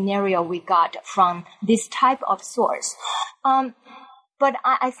kind of scenario we got from this type of source. But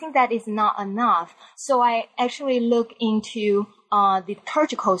I think that is not enough. So I actually look into the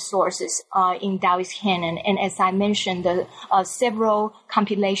liturgical sources in Taoist canon. And as I mentioned, the several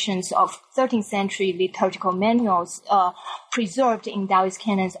compilations of 13th century liturgical manuals preserved in Taoist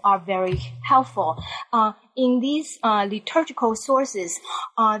canons are very helpful. In these liturgical sources,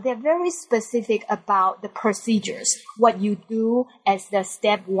 they're very specific about the procedures, what you do as the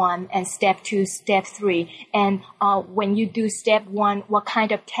step 1 and step 2, step 3. And when you do step 1, what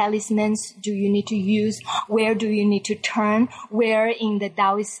kind of talismans do you need to use? Where do you need to turn? Where in the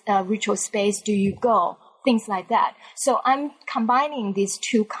Taoist ritual space do you go? Things like that. So I'm combining these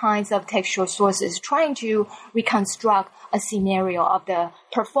two kinds of textual sources, trying to reconstruct a scenario of the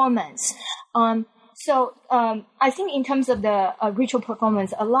performance. So I think in terms of the ritual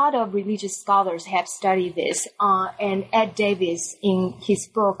performance, a lot of religious scholars have studied this, and Ed Davis in his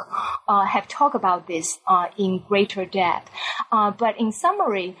book have talked about this in greater depth. But in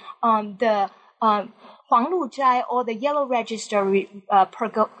summary, the Huang Lu Zhai, or the Yellow Register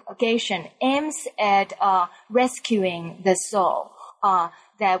Purgation, aims at rescuing the soul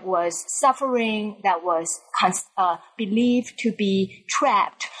that was suffering, that was believed to be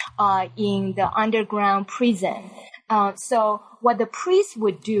trapped in the underground prison. So what the priest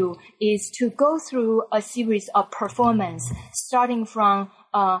would do is to go through a series of performance, starting from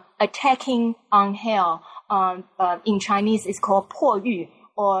attacking on hell. In Chinese, it's called 破狱,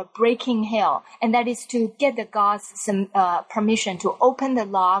 or breaking hell, and that is to get the gods some permission to open the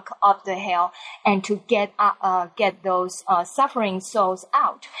lock of the hell and to get those suffering souls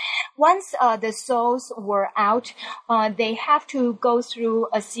out. Once the souls were out, they have to go through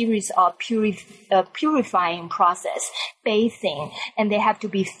a series of purifying process, bathing, and they have to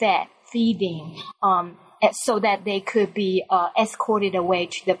be fed, feeding, so that they could be escorted away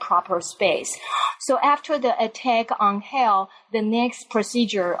to the proper space. So after the attack on hell, the next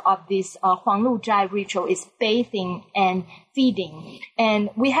procedure of this Huanglu Zhai ritual is bathing and feeding.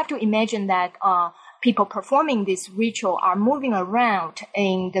 And we have to imagine that people performing this ritual are moving around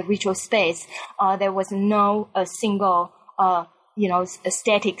in the ritual space. There was no single a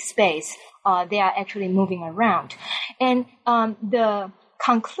static space. They are actually moving around. And the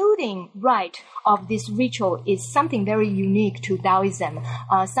concluding rite of this ritual is something very unique to Taoism,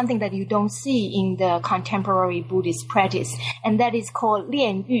 something that you don't see in the contemporary Buddhist practice, and that is called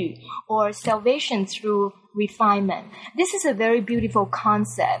炼狱, or salvation through refinement. This is a very beautiful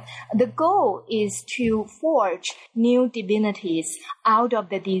concept. The goal is to forge new divinities out of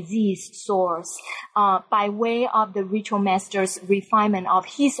the diseased source by way of the ritual master's refinement of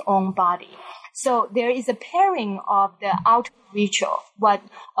his own body. So there is a pairing of the outer ritual, what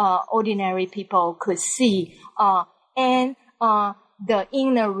ordinary people could see, and the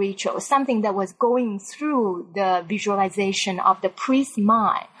inner ritual, something that was going through the visualization of the priest's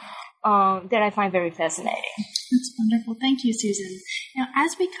mind, that I find very fascinating. That's wonderful. Thank you, Susan. Now,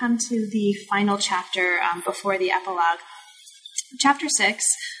 as we come to the final chapter before the epilogue, Chapter 6,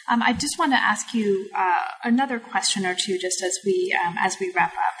 I just want to ask you another question or two just as we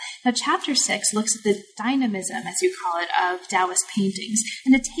wrap up. Now, Chapter 6 looks at the dynamism, as you call it, of Taoist paintings,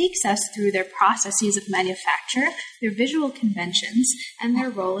 and it takes us through their processes of manufacture, their visual conventions, and their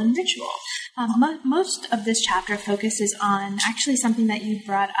role in ritual. Most of this chapter focuses on actually something that you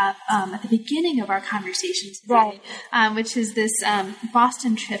brought up at the beginning of our conversation today, right. Which is this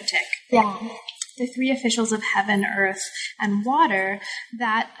Boston triptych. Yeah. The three officials of heaven, earth, and water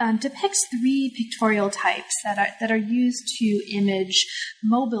that depicts three pictorial types that are used to image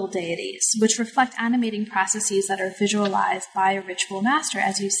mobile deities, which reflect animating processes that are visualized by a ritual master,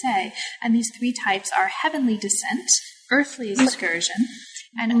 as you say. And these three types are heavenly descent, earthly excursion,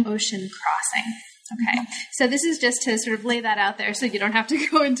 and ocean crossing. Okay, so this is just to sort of lay that out there so you don't have to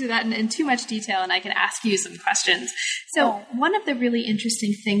go into that in too much detail, and I can ask you some questions. So one of the really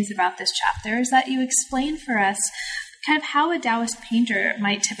interesting things about this chapter is that you explain for us kind of how a Taoist painter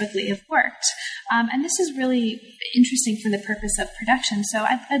might typically have worked. And this is really interesting for the purpose of production. So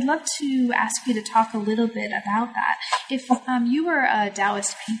I'd love to ask you to talk a little bit about that. If you were a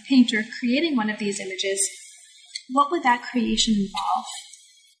Taoist painter creating one of these images, what would that creation involve?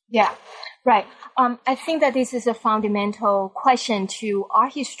 Yeah, right. I think that this is a fundamental question to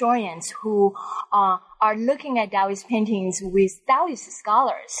art historians who are looking at Taoist paintings with Taoist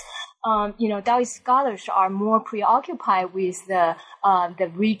scholars. Taoist scholars are more preoccupied with the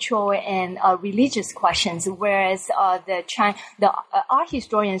ritual and religious questions, whereas the art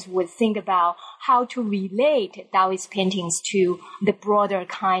historians would think about how to relate Taoist paintings to the broader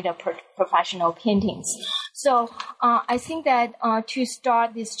kind of professional paintings. So I think that to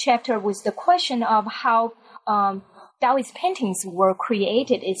start this chapter with the question of how Taoist paintings were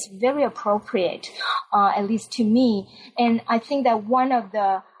created is very appropriate, at least to me. And I think that one of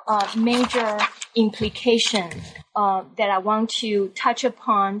the major implication that I want to touch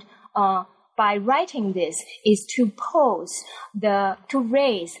upon by writing this is to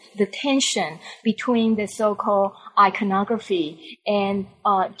raise the tension between the so-called iconography and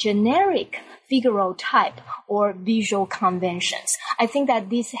generic figural type or visual conventions. I think that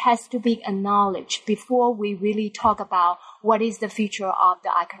this has to be acknowledged before we really talk about what is the feature of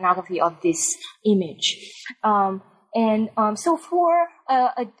the iconography of this image. So for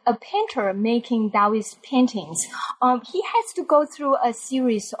a painter making Taoist paintings, he has to go through a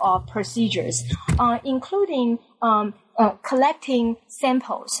series of procedures, including collecting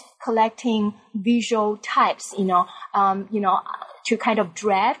samples, collecting visual types, to kind of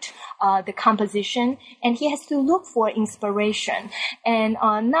draft the composition, and he has to look for inspiration, and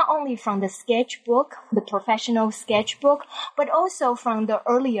not only from the sketchbook, the professional sketchbook, but also from the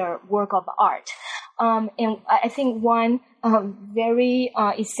earlier work of art. And I think one very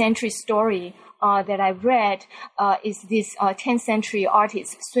eccentric story that I read is this 10th century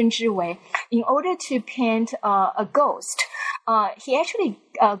artist Sun Zhiwei. In order to paint a ghost, he actually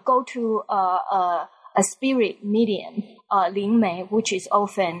go to a spirit medium, Ling Mei, which is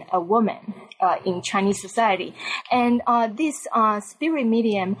often a woman in Chinese society. And this spirit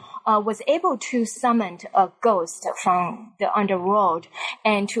medium was able to summon a ghost from the underworld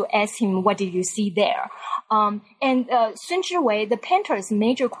and to ask him, what did you see there? And Sun Zhiwei, the painter's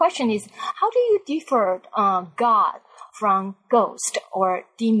major question is, how do you differ God from ghost or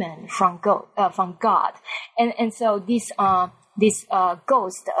demon from God? And so this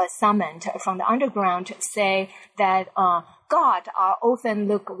ghost summoned from the underground say that God often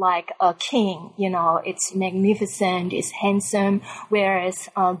look like a king. It's magnificent, it's handsome, whereas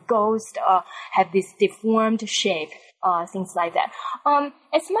ghosts have this deformed shape, things like that.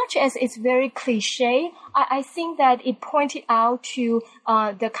 As much as it's very cliche, I think that it pointed out to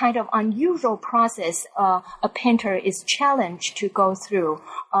the kind of unusual process a painter is challenged to go through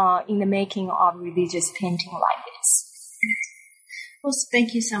in the making of religious painting like this. Well,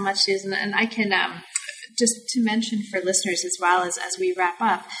 thank you so much, Susan. And I can just to mention for listeners as well as we wrap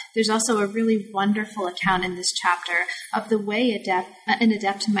up, there's also a really wonderful account in this chapter of the way an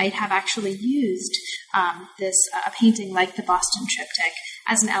adept might have actually used a painting like the Boston Triptych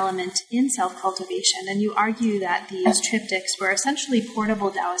as an element in self-cultivation. And you argue that these triptychs were essentially portable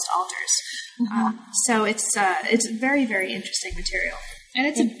Taoist altars. So it's very, very interesting material. And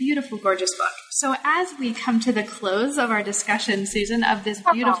it's a beautiful, gorgeous book. So as we come to the close of our discussion, Susan, of this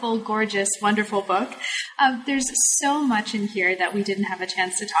beautiful, gorgeous, wonderful book, there's so much in here that we didn't have a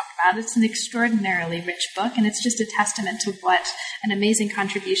chance to talk about. It's an extraordinarily rich book, and it's just a testament to what an amazing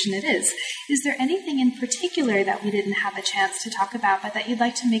contribution it is. Is there anything in particular that we didn't have a chance to talk about, but that you'd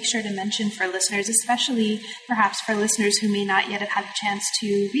like to make sure to mention for listeners, especially perhaps for listeners who may not yet have had a chance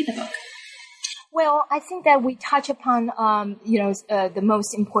to read the book? Well, I think that we touch upon, the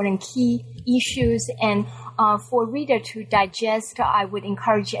most important key issues, and for reader to digest, I would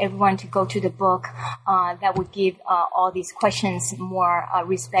encourage everyone to go to the book that would give all these questions more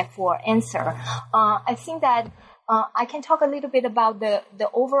respectful answer. I think that I can talk a little bit about the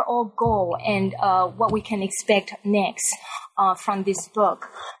overall goal and what we can expect next from this book.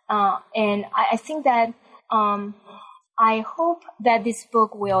 And I think that I hope that this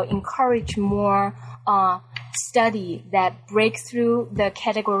book will encourage more study that break through the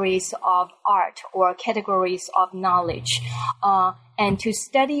categories of art or categories of knowledge, and to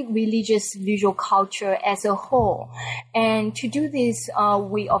study religious visual culture as a whole. And to do this,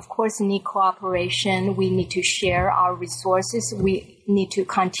 we of course need cooperation. We need to share our resources. We need to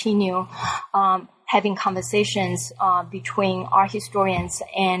continue having conversations between art historians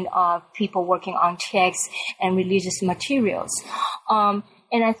and people working on texts and religious materials.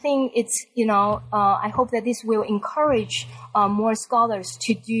 And I think it's, I hope that this will encourage more scholars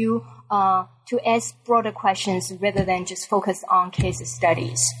to ask broader questions rather than just focus on case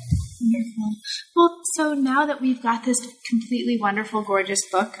studies. Wonderful. Well, so now that we've got this completely wonderful, gorgeous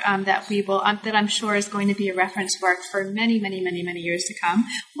book that we will, that I'm sure is going to be a reference work for many, many, many, many years to come,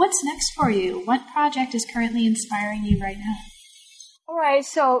 what's next for you? What project is currently inspiring you right now? All right.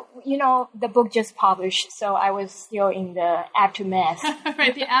 So, the book just published, so I was still in the aftermath.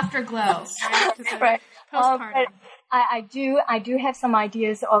 Right, the afterglow. Right. Postpartum. But I do have some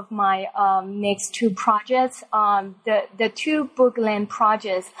ideas of my next two projects. The two book-length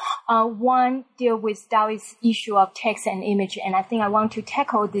projects. One deal with Taoist issue of text and image, and I think I want to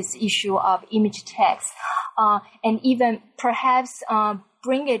tackle this issue of image text, and even perhaps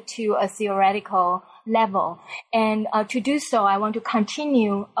bring it to a theoretical level. And to do so, I want to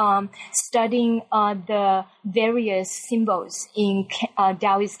continue studying the various symbols in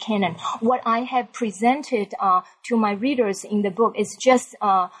Taoist canon. What I have presented to my readers in the book is just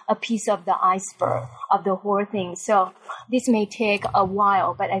a piece of the iceberg of the whole thing. So this may take a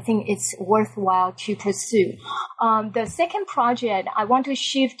while, but I think it's worthwhile to pursue. The second project, I want to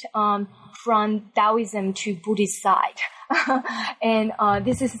shift from Taoism to Buddhist side. And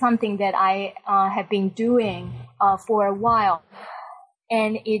this is something that I have been doing for a while.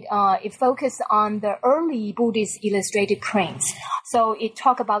 And it focused on the early Buddhist illustrated prints. So it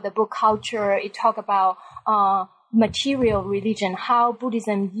talked about the book culture, it talked about material religion, how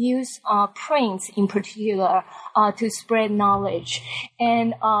Buddhism used prints in particular to spread knowledge.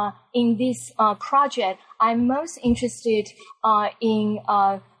 And in this project, I'm most interested in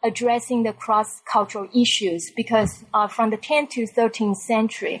addressing the cross-cultural issues because from the 10th to 13th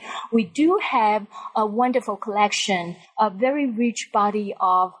century, we do have a wonderful collection, a very rich body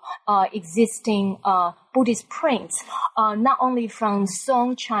of existing Buddhist prints, not only from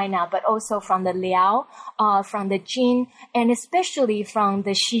Song China, but also from the Liao, from the Jin, and especially from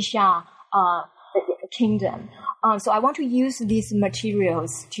the Xixia kingdom. So I want to use these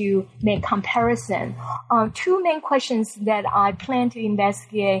materials to make comparison. Two main questions that I plan to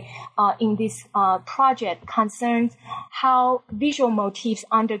investigate in this project concerns how visual motifs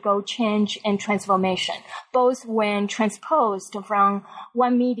undergo change and transformation, both when transposed from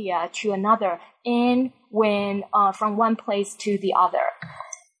one media to another and when from one place to the other.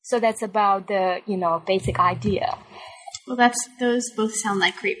 So that's about the basic idea. Well, those both sound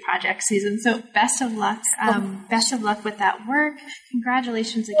like great projects, Susan. So best of luck. Best of luck with that work.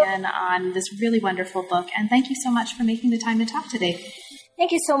 Congratulations again on this really wonderful book. And thank you so much for making the time to talk today.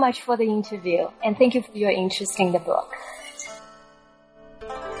 Thank you so much for the interview. And thank you for your interest in the book.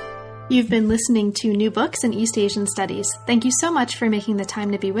 You've been listening to New Books in East Asian Studies. Thank you so much for making the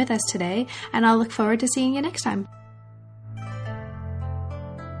time to be with us today. And I'll look forward to seeing you next time.